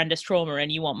horrendous trauma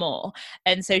and you want more.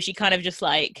 And so she kind of just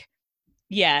like,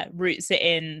 yeah, roots it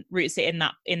in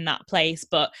that place.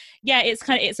 But yeah, it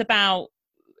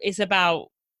is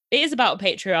about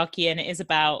patriarchy, and it is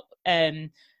about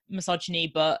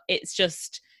misogyny, but it's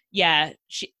just, yeah,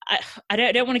 I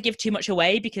don't want to give too much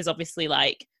away, because obviously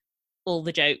like all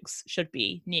the jokes should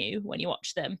be new when you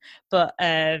watch them, but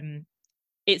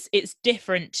it's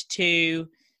different to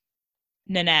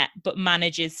Nanette, but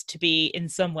manages to be in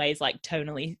some ways like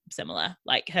tonally similar.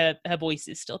 Like her voice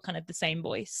is still kind of the same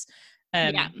voice.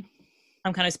 Yeah.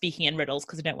 I'm kind of speaking in riddles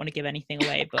because I don't want to give anything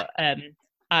away, but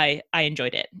I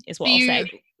enjoyed it, is what Do I'll you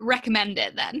say. recommend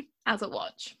it then as a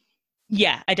watch?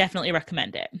 Yeah, I definitely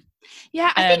recommend it.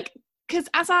 Yeah, I think because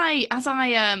as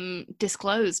I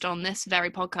disclosed on this very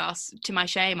podcast, to my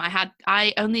shame,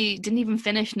 I only didn't even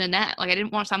finish Nanette. Like I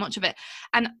didn't watch that much of it,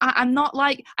 and I'm not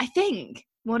like, I think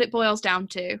what it boils down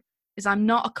to is I'm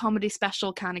not a comedy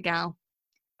special kind of gal.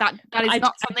 That is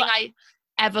not something I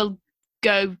ever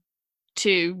go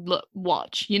to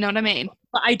watch. You know what I mean?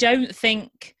 But I don't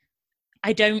think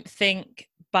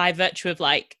by virtue of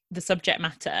like the subject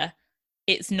matter,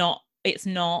 it's not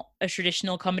a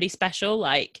traditional comedy special,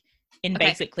 like in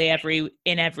basically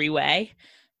every way.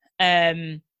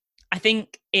 I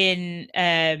think in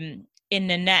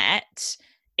Nanette,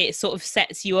 it sort of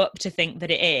sets you up to think that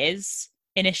it is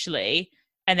initially,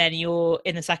 and then you're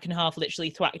in the second half literally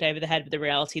thwacked over the head with the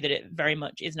reality that it very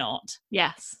much is not.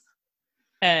 Yes.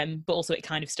 But also it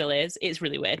kind of still is. It's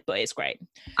really weird, but it's great.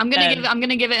 I'm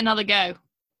gonna give it another go.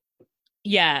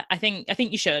 Yeah, I think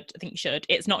you should.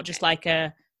 It's not just like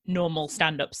a normal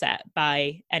stand-up set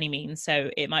by any means,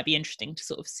 so it might be interesting to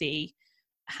sort of see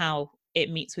how it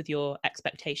meets with your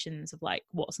expectations of like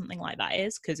what something like that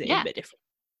is, because it is a bit different.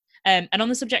 And on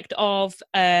the subject of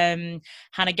Hannah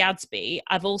Gadsby,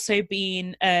 I've also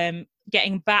been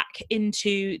getting back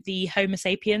into the Homo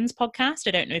Sapiens podcast.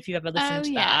 I don't know if you've ever listened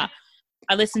to that.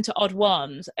 I listened to Odd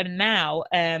Ones, and now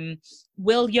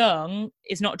Will Young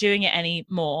is not doing it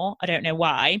anymore. I don't know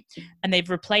why. And they've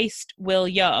replaced Will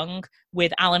Young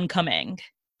with Alan Cumming.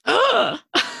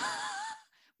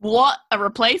 What a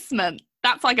replacement.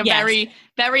 That's like a very,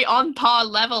 very on par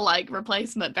level like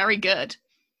replacement. Very good.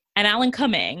 And Alan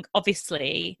Cumming,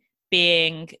 obviously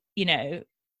being, you know,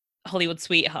 Hollywood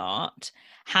sweetheart,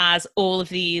 has all of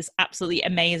these absolutely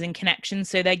amazing connections.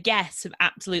 So their guests have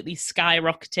absolutely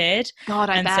skyrocketed. God,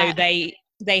 I bet. So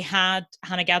they had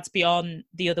Hannah Gadsby on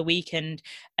the other week, and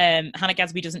Hannah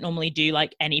Gadsby doesn't normally do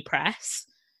like any press.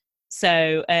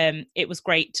 So it was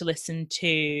great to listen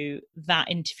to that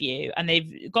interview, and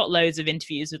they've got loads of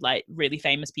interviews with like really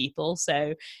famous people.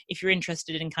 So if you're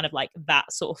interested in kind of like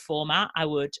that sort of format, I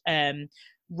would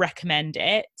recommend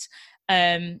it.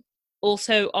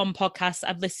 Also on podcasts,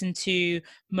 I've listened to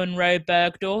Monroe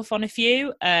Bergdorf on a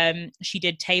few. She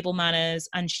did Table Manners,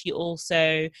 and she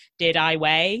also did I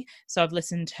Weigh. So I've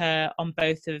listened to her on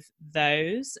both of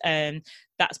those.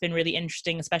 That's been really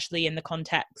interesting, especially in the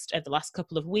context of the last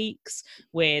couple of weeks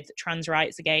with trans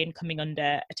rights again coming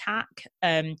under attack.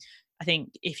 I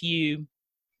think if you,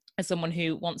 as someone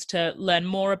who wants to learn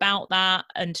more about that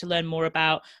and to learn more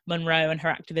about Monroe and her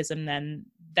activism, then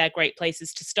they're great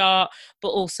places to start. But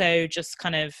also just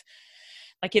kind of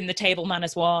like in the Table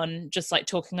Manners one, just like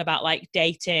talking about like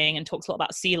dating, and talks a lot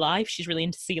about sea life. She's really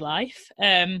into sea life.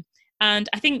 And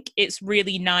I think it's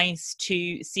really nice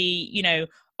to see, you know,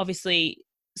 obviously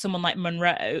someone like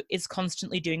Monroe is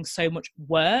constantly doing so much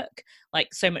work,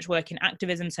 like so much work in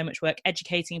activism, so much work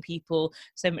educating people,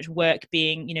 so much work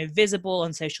being, you know, visible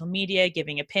on social media,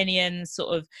 giving opinions,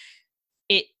 sort of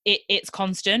it's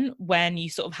constant when you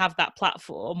sort of have that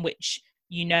platform, which,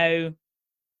 you know,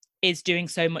 is doing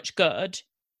so much good.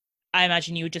 I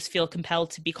imagine you would just feel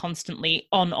compelled to be constantly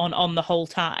on the whole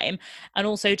time, and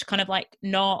also to kind of like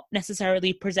not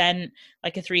necessarily present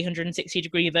like a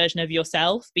 360-degree version of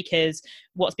yourself, because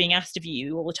what's being asked of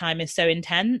you all the time is so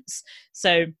intense.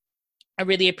 So I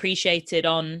really appreciated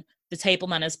on the Table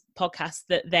Manners podcast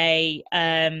that they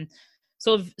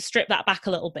sort of strip that back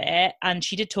a little bit, and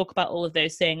she did talk about all of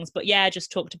those things, but yeah, just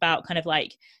talked about kind of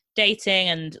like dating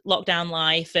and lockdown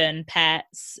life and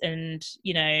pets and,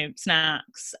 you know,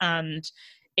 snacks. And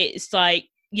it's like,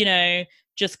 you know,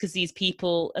 just because these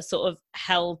people are sort of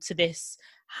held to this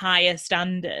higher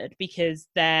standard because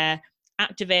they're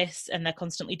activists and they're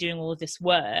constantly doing all of this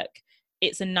work,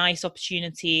 it's a nice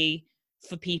opportunity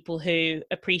for people who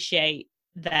appreciate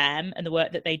them and the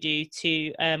work that they do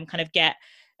to kind of get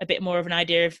a bit more of an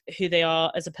idea of who they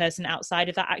are as a person outside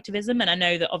of that activism. And I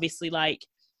know that obviously like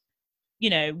you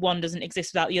know, one doesn't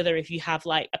exist without the other. If you have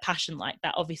like a passion like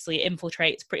that, obviously it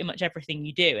infiltrates pretty much everything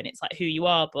you do, and it's like who you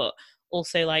are. But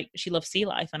also, like, she loves sea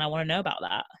life, and I want to know about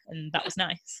that, and that was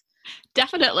nice.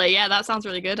 Definitely, yeah, that sounds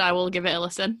really good. I will give it a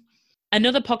listen.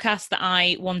 Another podcast that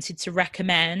I wanted to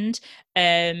recommend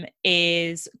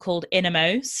is called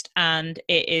Innermost, and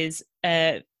it is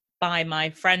by my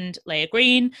friend Leah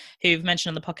Green, who we've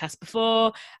mentioned on the podcast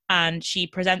before, and she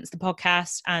presents the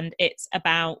podcast, and it's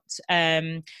about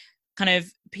kind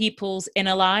of people's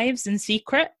inner lives and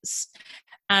secrets.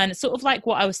 And sort of like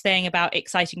what I was saying about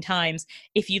exciting times,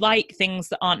 if you like things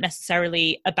that aren't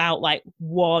necessarily about like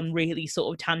one really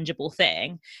sort of tangible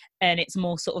thing, and it's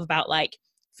more sort of about like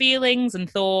feelings and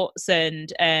thoughts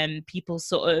and people's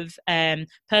sort of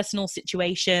personal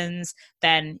situations,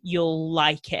 then you'll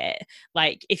like it.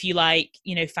 Like if you like,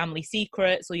 you know, family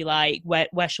secrets, or you like where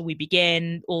shall we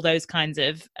begin, all those kinds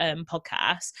of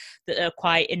podcasts that are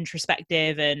quite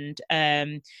introspective and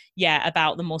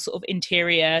about the more sort of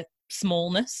interior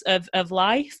smallness of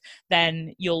life,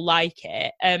 then you'll like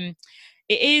it.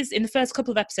 It is, in the first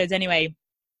couple of episodes anyway,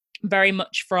 very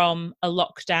much from a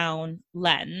lockdown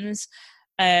lens.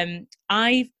 I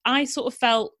sort of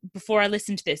felt before I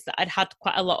listened to this that I'd had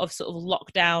quite a lot of sort of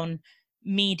lockdown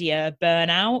media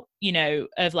burnout, you know,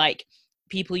 of like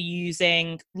people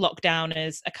using lockdown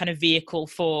as a kind of vehicle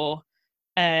for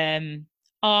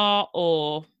art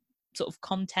or sort of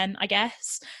content, I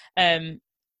guess.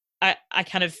 I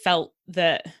kind of felt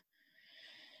that,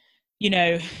 you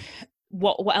know,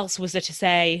 what else was there to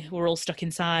say? We're all stuck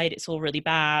inside. It's all really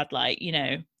bad. Like, you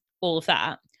know, all of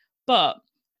that. But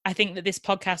I think that this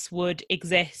podcast would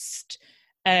exist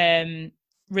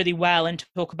really well and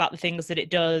talk about the things that it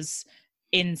does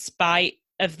in spite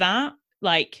of that.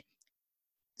 Like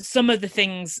some of the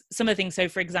things. So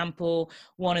for example,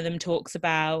 one of them talks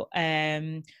about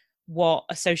what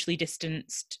a socially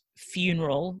distanced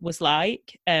funeral was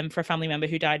like for a family member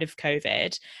who died of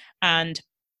COVID. And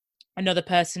another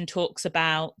person talks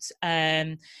about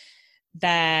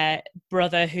their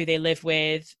brother who they live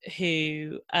with,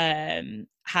 who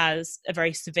has a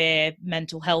very severe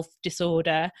mental health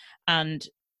disorder, and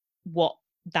what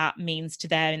that means to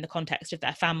them in the context of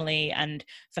their family and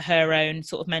for her own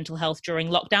sort of mental health during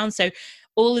lockdown. So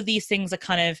all of these things are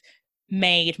kind of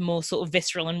made more sort of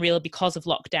visceral and real because of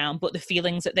lockdown, but the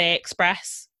feelings that they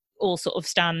express all sort of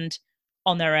stand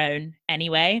on their own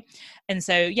anyway. And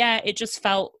so yeah, it just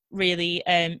felt really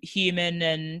human,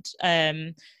 and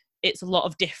it's a lot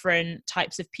of different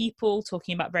types of people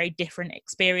talking about very different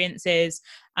experiences,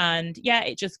 and yeah,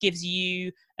 it just gives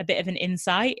you a bit of an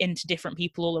insight into different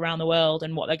people all around the world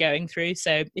and what they're going through.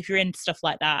 So if you're into stuff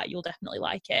like that, you'll definitely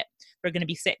like it. There are going to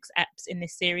be 6 eps in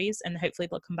this series, and hopefully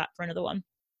they'll come back for another one.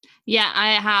 Yeah,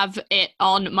 I have it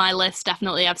on my list.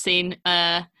 Definitely, I've seen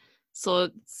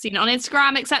seen it on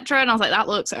Instagram, etc. And I was like, that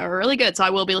looks really good. So I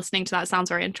will be listening to that. It sounds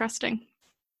very interesting.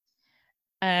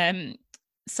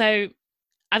 So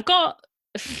I've got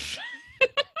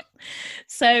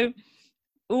so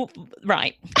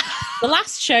right. The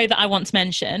last show that I want to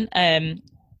mention,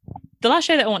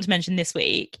 this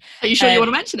week. Are you sure you want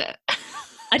to mention it?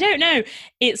 I don't know.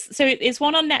 It's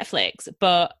one on Netflix,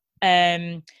 but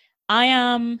I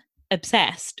am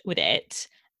obsessed with it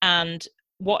and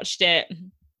watched it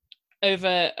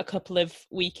over a couple of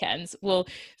weekends. Well,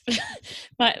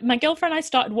 my girlfriend and I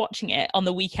started watching it on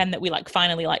the weekend that we like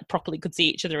finally like properly could see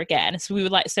each other again. So we were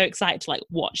like so excited to like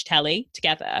watch telly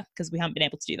together because we hadn't been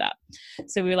able to do that.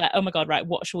 So we were like, oh my God, right,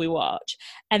 what shall we watch?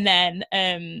 And then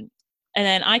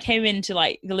I came into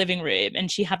like the living room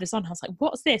and she had this on. I was like,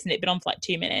 what's this? And it'd been on for like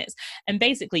 2 minutes. And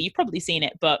basically you've probably seen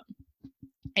it, but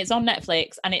it's on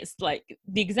Netflix and it's like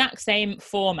the exact same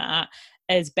format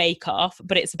as Bake Off,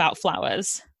 but it's about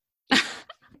flowers.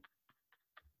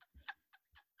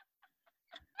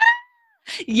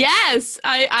 Yes,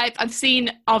 I've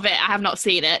seen of it. I have not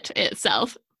seen it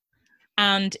itself.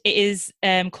 And it is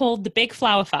called The Big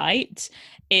Flower Fight.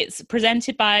 It's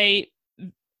presented by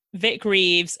Vic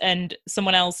Reeves and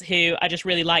someone else who I just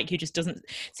really like, who just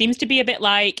seems to be a bit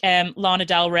like Lana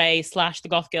Del Rey / the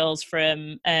Goth Girls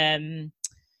from the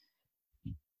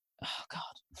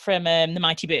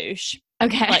Mighty Boosh.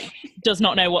 Okay. Like, does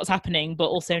not know what's happening, but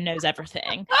also knows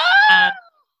everything. And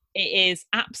it is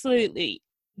absolutely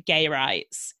gay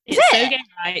rights. It's so gay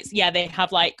rights. Yeah, they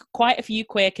have like quite a few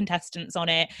queer contestants on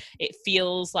it. It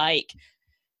feels like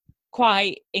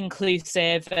quite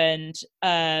inclusive, and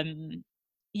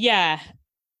yeah,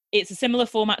 it's a similar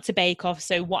format to Bake Off.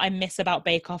 So what I miss about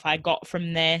Bake Off, I got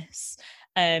from this.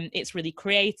 It's really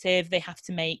creative. They have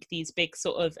to make these big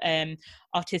sort of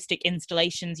artistic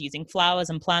installations using flowers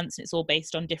and plants, and it's all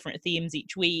based on different themes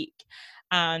each week.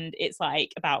 And it's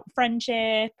like about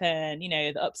friendship and, you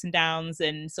know, the ups and downs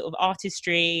and sort of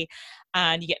artistry,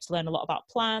 and you get to learn a lot about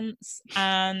plants.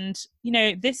 And, you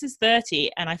know, this is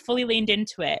 30 and I fully leaned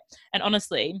into it. And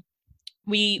honestly,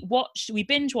 we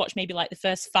binge watched maybe like the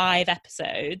first 5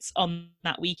 episodes on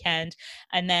that weekend,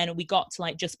 and then we got to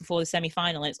like just before the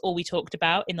semi-final, and it's all we talked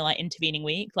about in the like intervening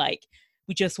week. Like,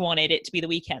 we just wanted it to be the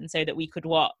weekend so that we could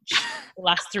watch the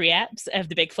last 3 eps of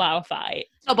the big flower fight.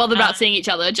 Not bothered about seeing each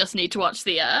other, just need to watch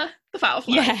the flower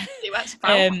fight.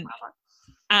 Yeah.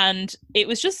 And it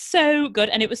was just so good,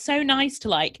 and it was so nice to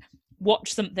like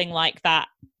watch something like that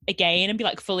again and be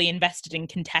like fully invested in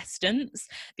contestants,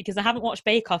 because I haven't watched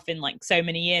Bake Off in like so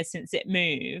many years since it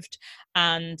moved.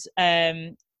 And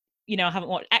you know, I haven't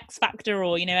watched X Factor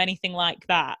or, you know, anything like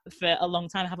that for a long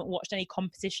time. I haven't watched any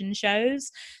competition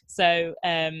shows, so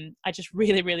I just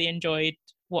really enjoyed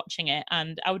watching it,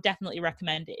 and I would definitely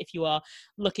recommend it if you are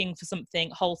looking for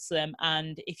something wholesome,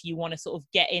 and if you want to sort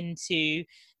of get into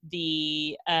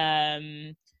the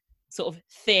sort of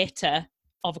theatre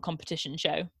of a competition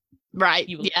show. Right.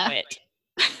 You will know it.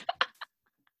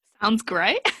 Sounds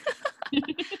great.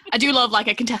 I do love like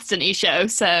a contestant-y show,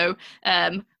 so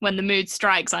when the mood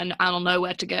strikes, I'll know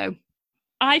where to go.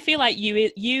 I feel like you,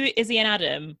 Izzy and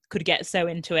Adam could get so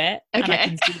into it. Okay. And I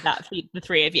can see that for the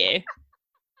 3 of you.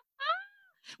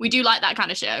 We do like that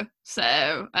kind of show,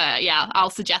 so yeah, I'll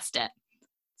suggest it.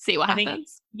 See what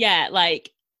happens.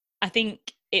 I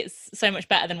think it's so much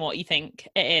better than what you think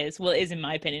it is. Well, it is in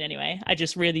my opinion anyway. I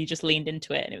just really leaned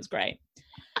into it and it was great.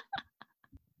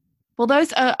 Well,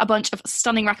 those are a bunch of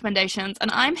stunning recommendations,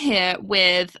 and I'm here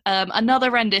with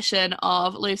another rendition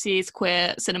of Lucy's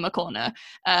Queer Cinema Corner.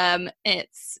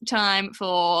 It's time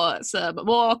for some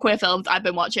more queer films I've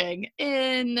been watching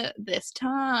in this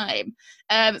time.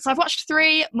 So I've watched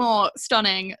 3 more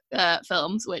stunning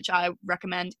films, which I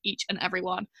recommend each and every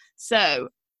one. So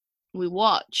we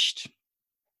watched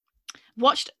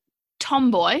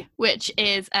Tomboy, which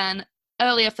is an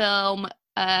earlier film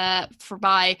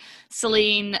by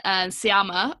Celine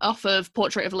Sciamma off of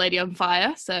Portrait of a Lady on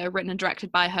Fire, so written and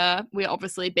directed by her. We're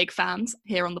obviously big fans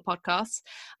here on the podcast.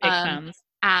 Big fans.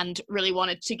 And really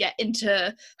wanted to get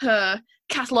into her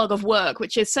catalogue of work,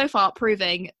 which is so far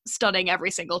proving stunning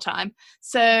every single time.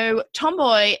 So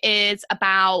Tomboy is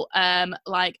about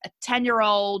like a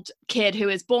 10-year-old kid who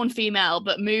is born female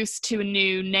but moves to a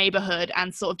new neighborhood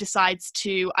and sort of decides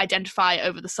to identify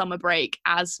over the summer break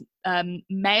as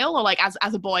male, or like as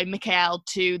a boy, Mikhail,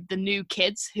 to the new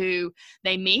kids who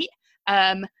they meet.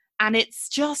 And it's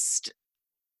just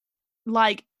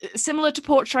like similar to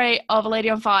Portrait of a Lady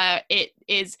on Fire. It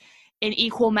is in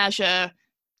equal measure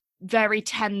very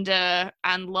tender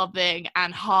and loving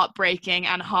and heartbreaking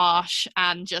and harsh,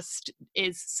 and just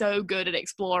is so good at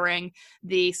exploring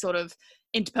the sort of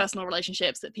interpersonal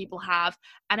relationships that people have.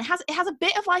 And it has a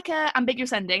bit of like a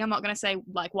ambiguous ending. I'm not going to say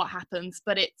like what happens,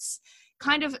 but it's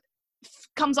kind of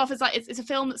comes off as like it's a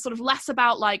film that's sort of less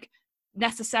about like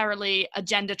necessarily a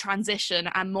gender transition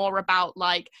and more about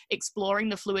like exploring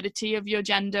the fluidity of your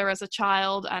gender as a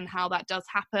child and how that does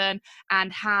happen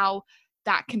and how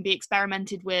that can be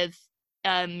experimented with,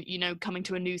 you know, coming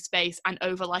to a new space and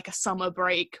over like a summer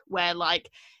break where like,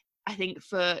 I think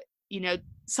for, you know,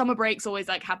 summer breaks always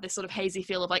like have this sort of hazy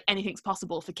feel of like anything's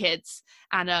possible for kids.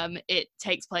 And it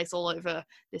takes place all over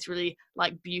this really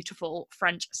like beautiful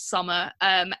French summer.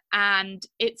 And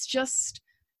it's just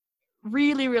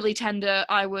really tender.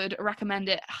 I would recommend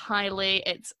it highly.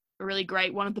 It's really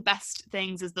great. One of the best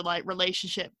things is the like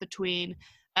relationship between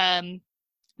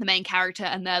the main character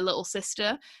and their little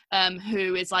sister,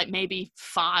 who is like maybe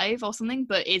 5 or something,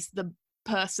 but is the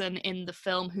person in the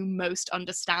film who most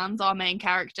understands our main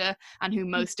character and who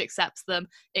most accepts them,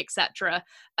 etc.,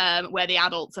 where the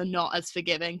adults are not as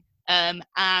forgiving.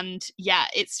 And yeah,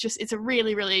 it's a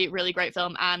really great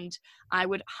film, and I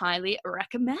would highly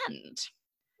recommend.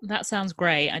 That sounds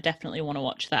great. I definitely want to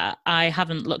watch that. I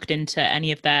haven't looked into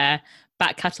any of their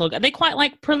back catalogue. Are they quite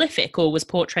like prolific, or was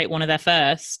Portrait one of their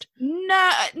first?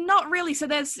 No, not really. So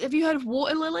have you heard of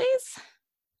Water Lilies?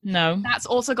 No. That's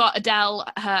also got Adele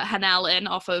Hanel in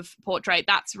off of Portrait.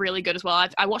 That's really good as well.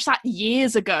 I watched that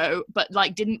years ago, but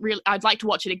like didn't really. I'd like to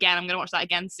watch it again. I'm going to watch that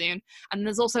again soon. And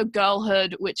there's also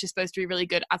Girlhood, which is supposed to be really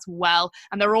good as well.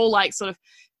 And they're all like sort of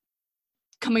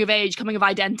coming of age, coming of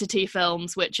identity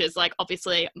films, which is like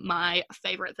obviously my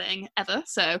favorite thing ever.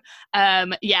 So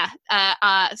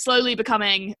slowly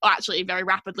becoming, or actually very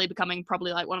rapidly becoming,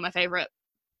 probably like one of my favorite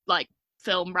like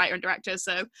film writer and directors.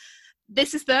 So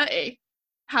this is 30.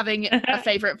 having a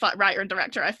favorite writer and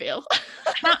director, I feel.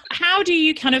 How do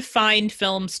you kind of find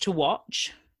films to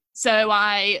watch? So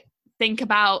I think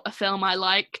about a film I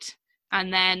liked,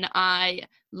 and then I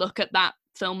look at that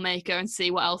filmmaker and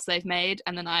see what else they've made,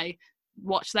 and then I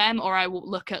watch them, or I will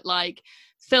look at like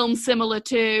films similar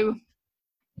to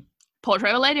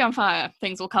Portrait of a Lady on Fire.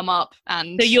 Things will come up,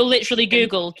 and so you'll literally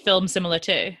Google films similar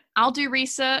to. I'll do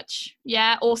research.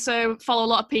 Yeah. Also follow a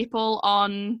lot of people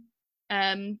on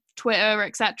Twitter,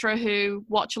 etc., who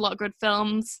watch a lot of good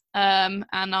films. And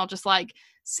I'll just like,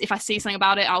 if I see something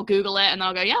about it, I'll Google it and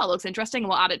I'll go, yeah, it looks interesting, and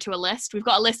we'll add it to a list. We've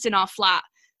got a list in our flat,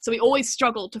 so we always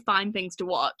struggle to find things to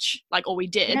watch, like, or we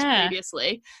did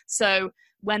previously. So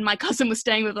when my cousin was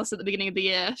staying with us at the beginning of the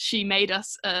year, she made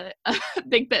us a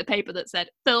big bit of paper that said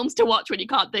films to watch when you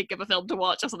can't think of a film to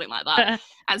watch, or something like that.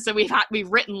 And so we've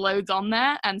written loads on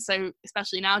there. And so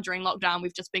especially now during lockdown,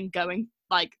 we've just been going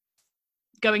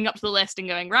up to the list and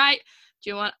going, right,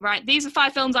 these are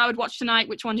 5 films I would watch tonight.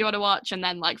 Which one do you want to watch? And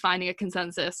then like finding a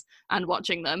consensus and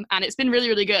watching them. And it's been really,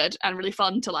 really good and really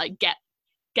fun to like get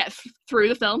through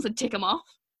the films and tick them off.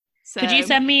 So, could you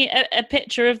send me a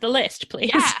picture of the list,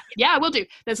 please? Yeah, I will do.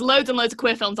 There's loads and loads of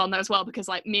queer films on there as well, because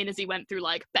like me and Izzy went through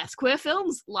like best queer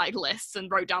films like lists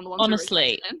and wrote down the ones.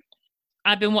 Honestly,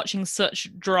 I've been watching such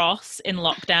dross in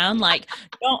lockdown, like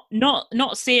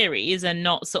not series and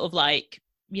not sort of like,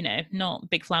 you know, not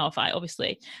Big Flower Fight,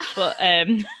 obviously, but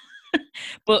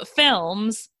but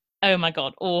films. Oh my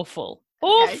god, awful.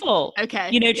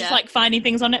 Okay. You know, just like finding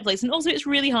things on Netflix. And also it's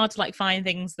really hard to like find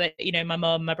things that, you know, my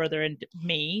mom, my brother and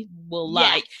me will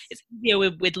like. It's easier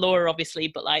with Laura, obviously,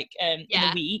 but like in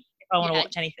a week, if I want to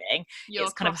watch anything,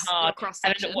 it's kind of hard. I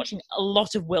ended up watching a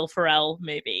lot of Will Ferrell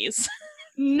movies.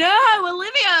 No,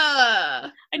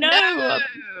 Olivia! I know. No.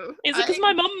 Is it because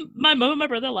my mum and my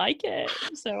brother like it?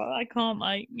 So I can't,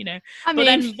 like, you know. I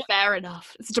mean, fair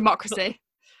enough. It's a democracy.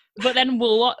 But then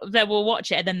we'll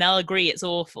watch it, and then they'll agree it's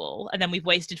awful, and then we've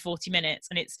wasted 40 minutes,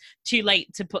 and it's too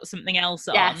late to put something else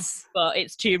on, but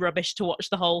it's too rubbish to watch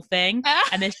the whole thing,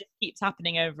 and this just keeps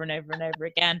happening over and over and over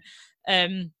again.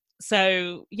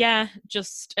 So yeah,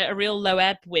 just a real low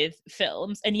ebb with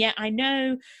films, and yet I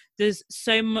know there's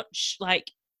so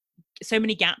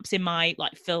many gaps in my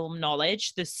like film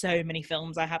knowledge. There's so many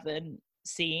films I haven't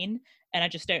seen, and I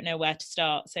just don't know where to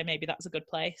start. So maybe that's a good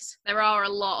place. There are a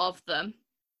lot of them.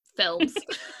 Films.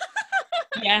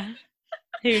 Yeah,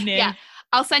 who knew? Yeah,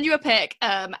 I'll send you a pic,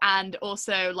 and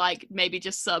also like maybe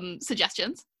just some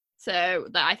suggestions so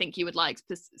that I think you would like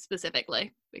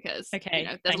specifically, because you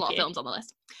know, there's a lot of films on the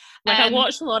list. Like I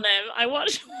watched one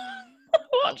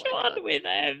with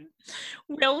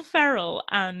Will Ferrell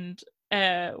and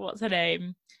what's her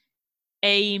name,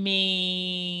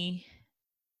 Amy.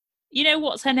 You know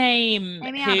what's her name?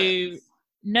 Amy Adams.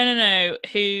 No.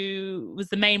 Who was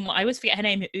the main one? I always forget her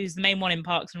name. Who's the main one in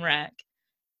Parks and Rec?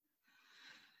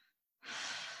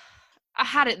 I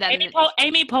had it then.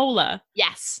 Amy Poehler.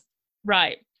 Yes.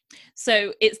 Right.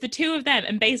 So it's the two of them,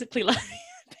 and basically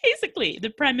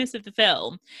the premise of the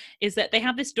film is that they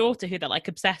have this daughter who they're like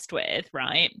obsessed with,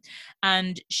 right?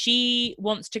 And she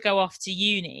wants to go off to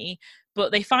uni,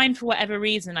 but they find for whatever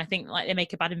reason, I think like they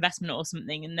make a bad investment or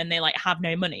something, and then they like have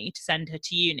no money to send her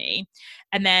to uni.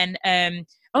 And then I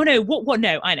know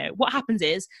what happens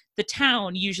is the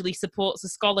town usually supports a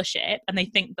scholarship, and they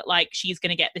think that like she's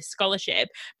going to get this scholarship.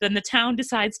 Then the town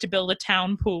decides to build a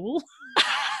town pool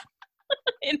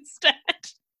instead.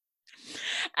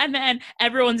 And then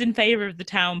everyone's in favor of the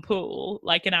town pool,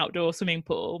 like an outdoor swimming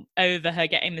pool, over her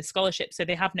getting the scholarship. So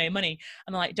they have no money,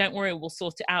 and they're like, don't worry, we'll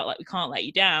sort it out, like we can't let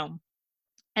you down.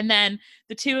 And then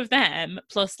the two of them,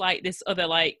 plus like this other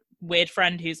like weird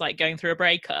friend who's like going through a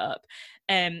breakup,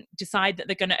 decide that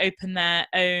they're going to open their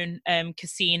own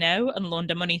casino and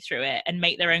launder money through it and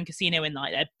make their own casino in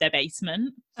like their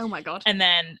basement. Oh my god. And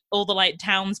then all the like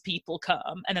townspeople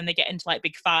come, and then they get into like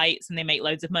big fights and they make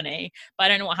loads of money. But I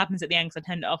don't know what happens at the end because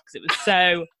I turned it off because it was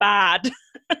so bad.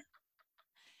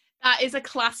 That is a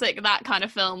classic, that kind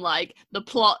of film. Like the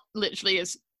plot literally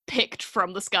is picked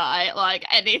from the sky, like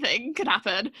anything could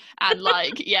happen, and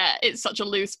like yeah, it's such a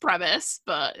loose premise,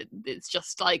 but it's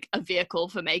just like a vehicle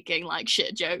for making like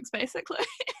shit jokes basically.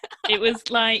 It was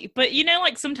like, but you know,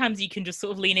 like sometimes you can just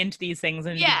sort of lean into these things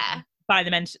and buy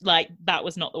them, and like that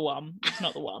was not the one. It's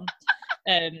not the one.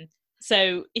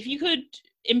 So if you could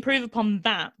improve upon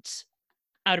that,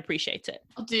 I would appreciate it.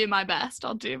 I'll do my best.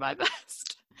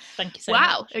 Thank you so much.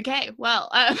 Wow. Okay. Well,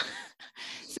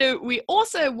 so we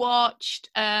also watched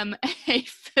a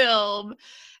film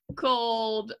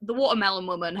called The Watermelon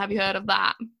Woman. Have you heard of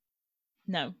that?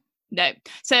 No. No.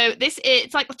 So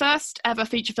it's like the first ever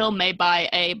feature film made by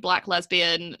a Black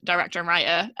lesbian director and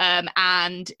writer,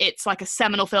 and it's like a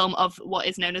seminal film of what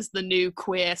is known as the new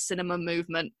queer cinema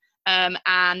movement.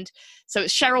 And so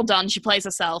it's Cheryl Dunn. She plays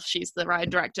herself. She's the writer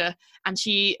and director, and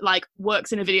she like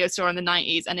works in a video store in the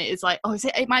 90s, and it is like,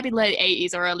 it might be late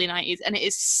 80s or early 90s, and it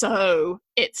is so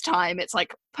its time. It's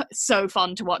like so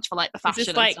fun to watch for like the fashion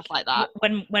and like, stuff like that.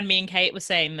 When me and Kate were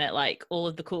saying that like all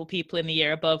of the cool people in the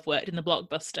year above worked in the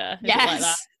Blockbuster. Yes. Like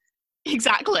that?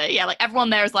 Exactly. Yeah, like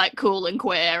everyone there is like cool and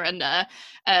queer, and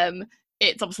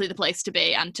it's obviously the place to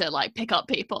be and to like pick up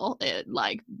people,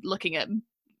 like looking at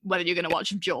whether you're going to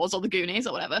watch Jaws or The Goonies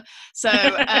or whatever. So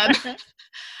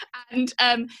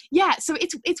yeah, so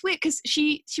it's weird because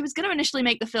she was going to initially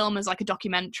make the film as like a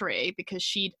documentary because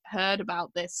she'd heard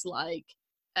about this like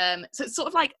so it's sort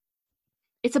of like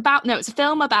it's a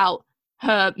film about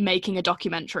her making a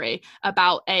documentary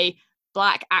about a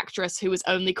Black actress who was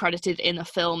only credited in the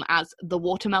film as the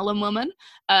Watermelon Woman,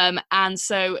 and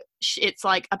so it's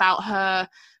like about her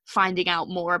finding out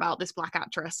more about this Black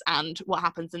actress and what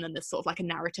happens, and then there's sort of like a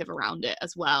narrative around it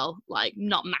as well, like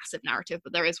not massive narrative,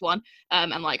 but there is one,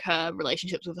 and like her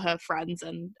relationships with her friends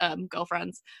and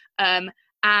girlfriends,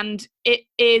 and it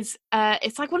is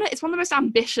it's like it's one of the most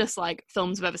ambitious like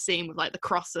films I've ever seen, with like the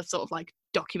cross of sort of like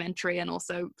documentary and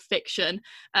also fiction,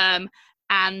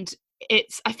 and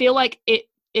I feel like it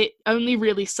only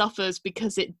really suffers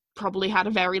because it probably had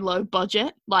a very low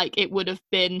budget. Like it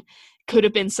could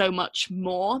have been so much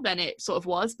more than it sort of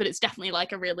was, but it's definitely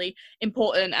like a really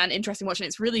important and interesting watch, and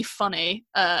it's really funny,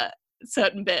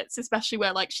 certain bits, especially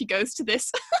where like she goes to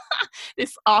this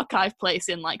this archive place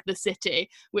in like the city,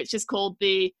 which is called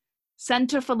the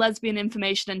Center for Lesbian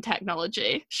Information and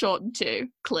Technology, shortened to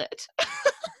CLIT.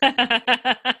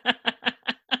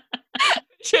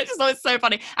 Which is always so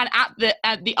funny. And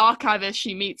at the archivist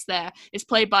she meets there is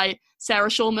played by Sarah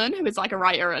Schulman, who is like a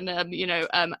writer and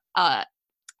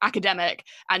academic,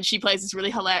 and she plays this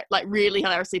really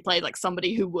hilariously played like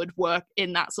somebody who would work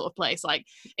in that sort of place. Like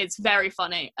it's very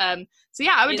funny. So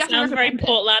yeah, I would definitely recommend it.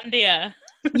 Portlandia.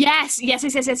 Yes.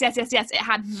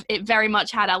 It very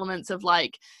much had elements of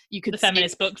like you could the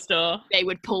feminist bookstore. They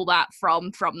would pull that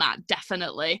from that,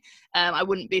 definitely. I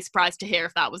wouldn't be surprised to hear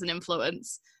if that was an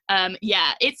influence.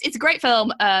 Yeah, it's a great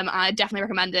film. I definitely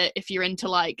recommend it if you're into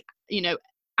like, you know,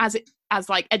 as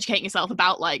like educating yourself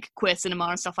about like queer cinema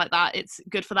and stuff like that. It's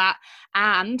good for that.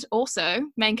 And also,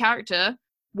 main character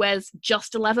wears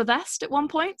just a leather vest at one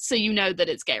point, so you know that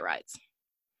it's gay rights.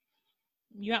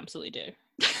 You absolutely do.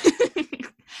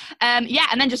 Yeah,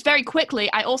 and then just very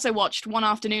quickly, I also watched one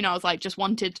afternoon. I was like, just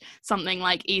wanted something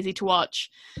like easy to watch,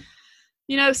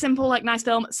 you know, simple, like nice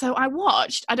film. So I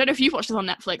don't know if you've watched this on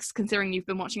Netflix, considering you've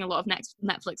been watching a lot of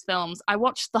Netflix films. I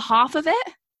watched the half of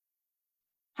it.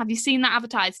 Have you seen that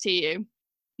advertised to you?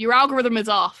 Your algorithm is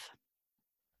off.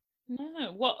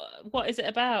 No, what is it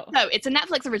about? No, it's a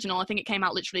Netflix original. I think it came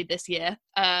out literally this year.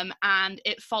 And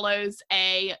it follows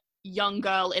a young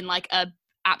girl in like a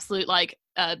absolute like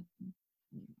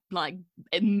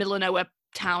middle of nowhere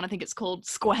town. I think it's called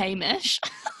Squamish.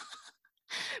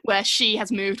 Where she has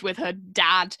moved with her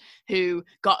dad, who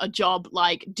got a job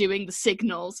like doing the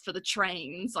signals for the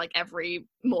trains like every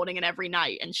morning and every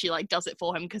night, and she like does it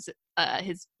for him because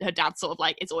her dad sort of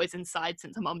like is always inside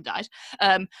since her mom died.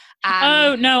 And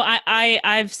oh no,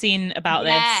 I've seen about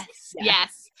this.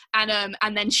 Yes. And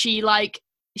then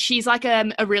she's like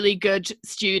a really good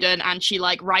student, and she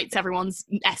like writes everyone's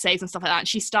essays and stuff like that, and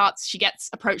she gets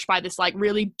approached by this like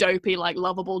really dopey like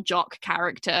lovable jock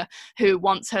character who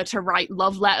wants her to write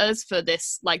love letters for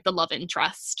this like the love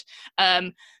interest,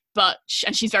 and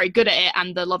she's very good at it,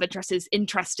 and the love interest is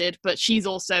interested, but she's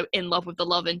also in love with the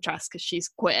love interest because she's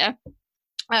queer.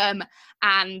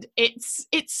 And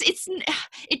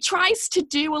it tries to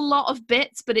do a lot of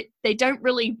bits, but they don't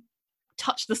really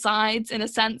touch the sides in a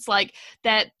sense. Like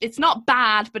that, it's not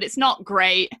bad, but it's not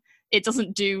great.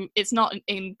 It's not an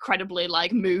incredibly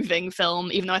like moving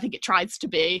film, even though I think it tries to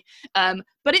be. But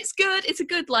it's good. It's a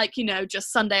good like, you know,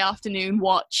 just Sunday afternoon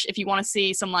watch if you want to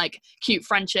see some like cute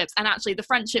friendships. And actually the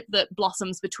friendship that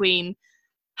blossoms between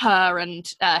her and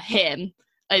him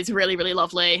is really, really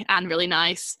lovely and really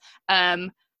nice.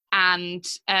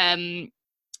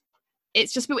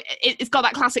 It's got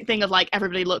that classic thing of like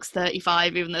everybody looks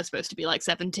 35 even though they're supposed to be like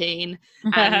 17,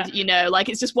 and you know, like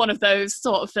it's just one of those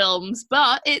sort of films,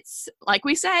 but it's like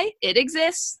we say, it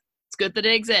exists. It's good that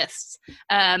it exists.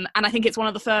 And I think it's one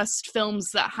of the first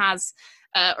films that has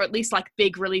or at least like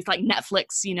big release, like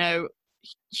Netflix, you know,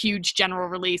 huge general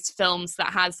release films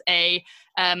that has a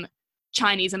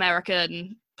Chinese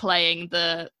American playing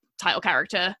the title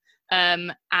character.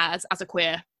 as a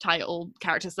queer title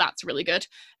character. So that's really good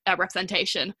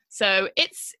representation. So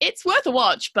it's worth a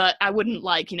watch, but I wouldn't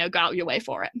go out your way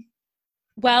for it.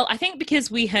 Well, I think because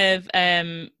we have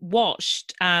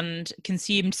watched and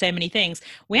consumed so many things,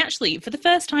 we actually, for the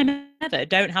first time ever,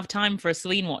 don't have time for a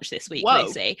Celine watch this week, Whoa.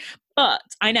 Lucy. But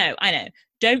I know.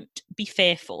 Don't be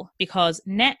fearful, because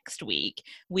next week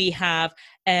we have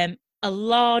a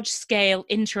large-scale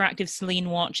interactive Celine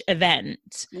watch event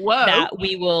that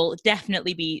we will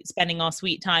definitely be spending our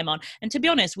sweet time on. And to be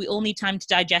honest, we all need time to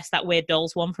digest that Weird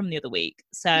Dolls one from the other week.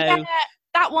 So yeah,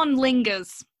 that one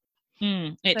lingers.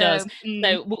 It does.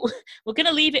 So we're going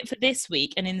to leave it for this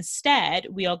week, and instead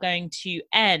we are going to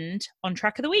end on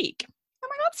Track of the Week. Oh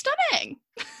my God,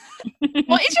 stunning.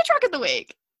 What is your Track of the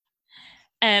Week?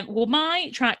 Well,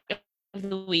 my Track of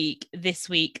the Week this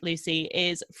week, Lucy,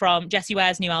 is from Jessie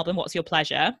Ware's new album, What's Your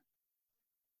Pleasure?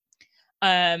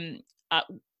 I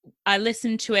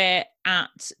listened to it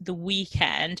at the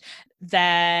weekend.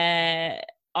 There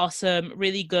are some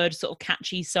really good sort of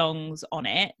catchy songs on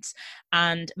it,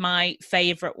 and my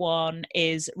favorite one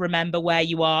is Remember Where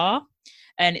You Are,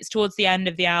 and it's towards the end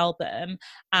of the album,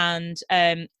 and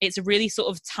it's a really sort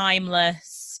of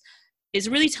timeless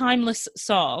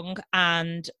song,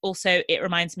 and also it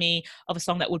reminds me of a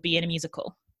song that would be in a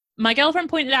musical. My girlfriend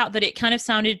pointed out that it kind of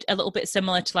sounded a little bit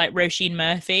similar to like Roisin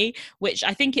Murphy, which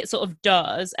I think it sort of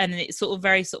does, and it's sort of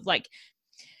very sort of like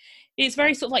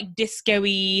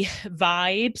disco-y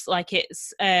vibes. Like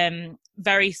it's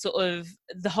very sort of,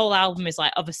 the whole album is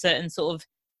like of a certain sort of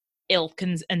ilk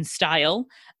and style.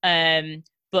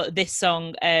 But this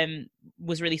song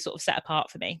was really sort of set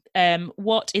apart for me.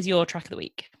 What is your Track of the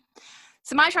Week?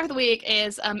 So my Track of the Week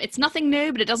is, it's nothing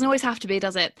new, but it doesn't always have to be,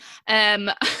 does it?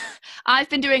 I've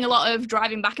been doing a lot of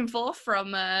driving back and forth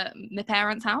from my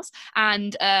parents' house,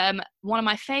 and one of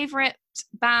my favourite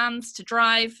bands to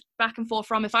drive back and forth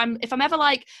from, if I'm ever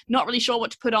like not really sure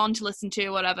what to put on to listen to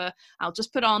or whatever, I'll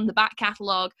just put on the back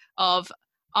catalogue of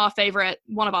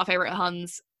one of our favourite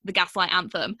Huns, the Gaslight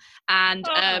Anthem, and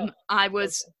I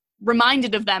was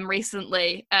reminded of them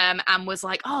recently, and was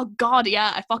like, oh God,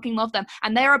 yeah, I fucking love them.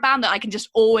 And they're a band that I can just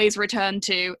always return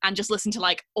to and just listen to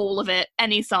like all of it,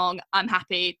 any song. I'm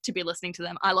happy to be listening to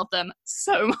them. I love them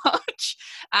so much.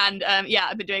 And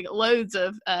I've been doing loads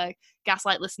of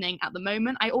Gaslight listening at the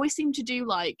moment. I always seem to do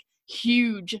like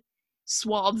huge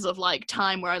swaths of like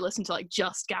time where I listen to like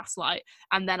just Gaslight,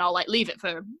 and then I'll like leave it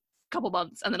for couple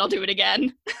months and then I'll do it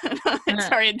again. It's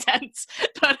very intense,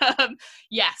 but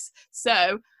yes.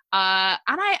 So and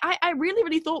I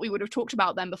really thought we would have talked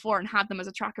about them before and had them as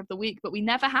a Track of the Week, but we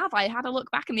never have. I had a look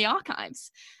back in the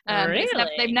archives. Really?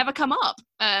 They've never come up,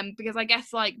 because I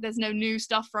guess like there's no new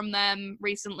stuff from them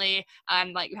recently,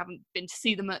 and like we haven't been to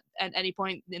see them at any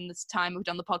point in this time we've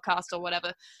done the podcast or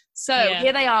whatever. So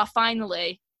Here they are,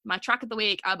 finally. My Track of the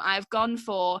Week, I've gone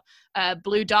for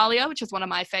Blue Dahlia, which is one of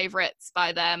my favorites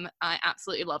by them. I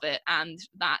absolutely love it, and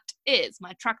that is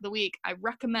my Track of the Week. I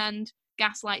recommend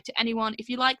Gaslight to anyone. If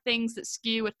you like things that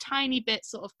skew a tiny bit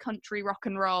sort of country rock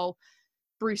and roll,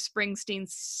 Bruce Springsteen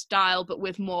style, but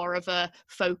with more of a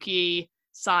folky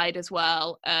side as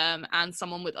well, and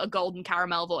someone with a golden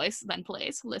caramel voice, then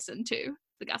please listen to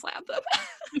the Gaslight Anthem.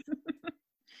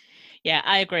 Yeah,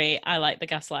 I agree. I like the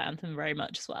Gaslight Anthem very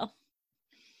much as well.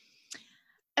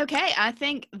 Okay, I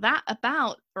think that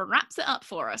about wraps it up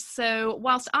for us. So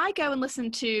whilst I go and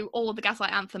listen to all of the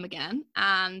Gaslight Anthem again,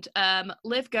 and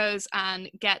Liv goes and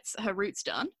gets her roots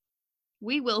done,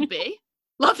 we will be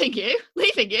loving you,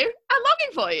 leaving you, and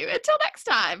longing for you. Until next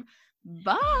time.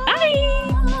 Bye. Bye.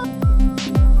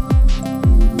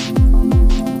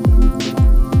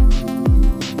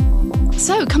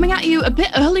 So coming at you a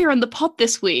bit earlier in the pod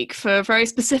this week for a very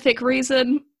specific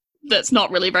reason. That's not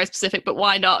really very specific, but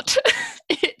why not?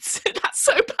 That's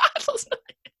so bad, wasn't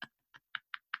it?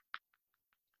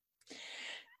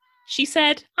 She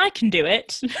said, I can do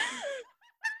it.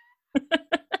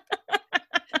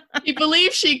 She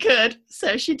believed she could,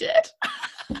 so she did.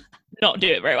 Not do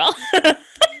it very well.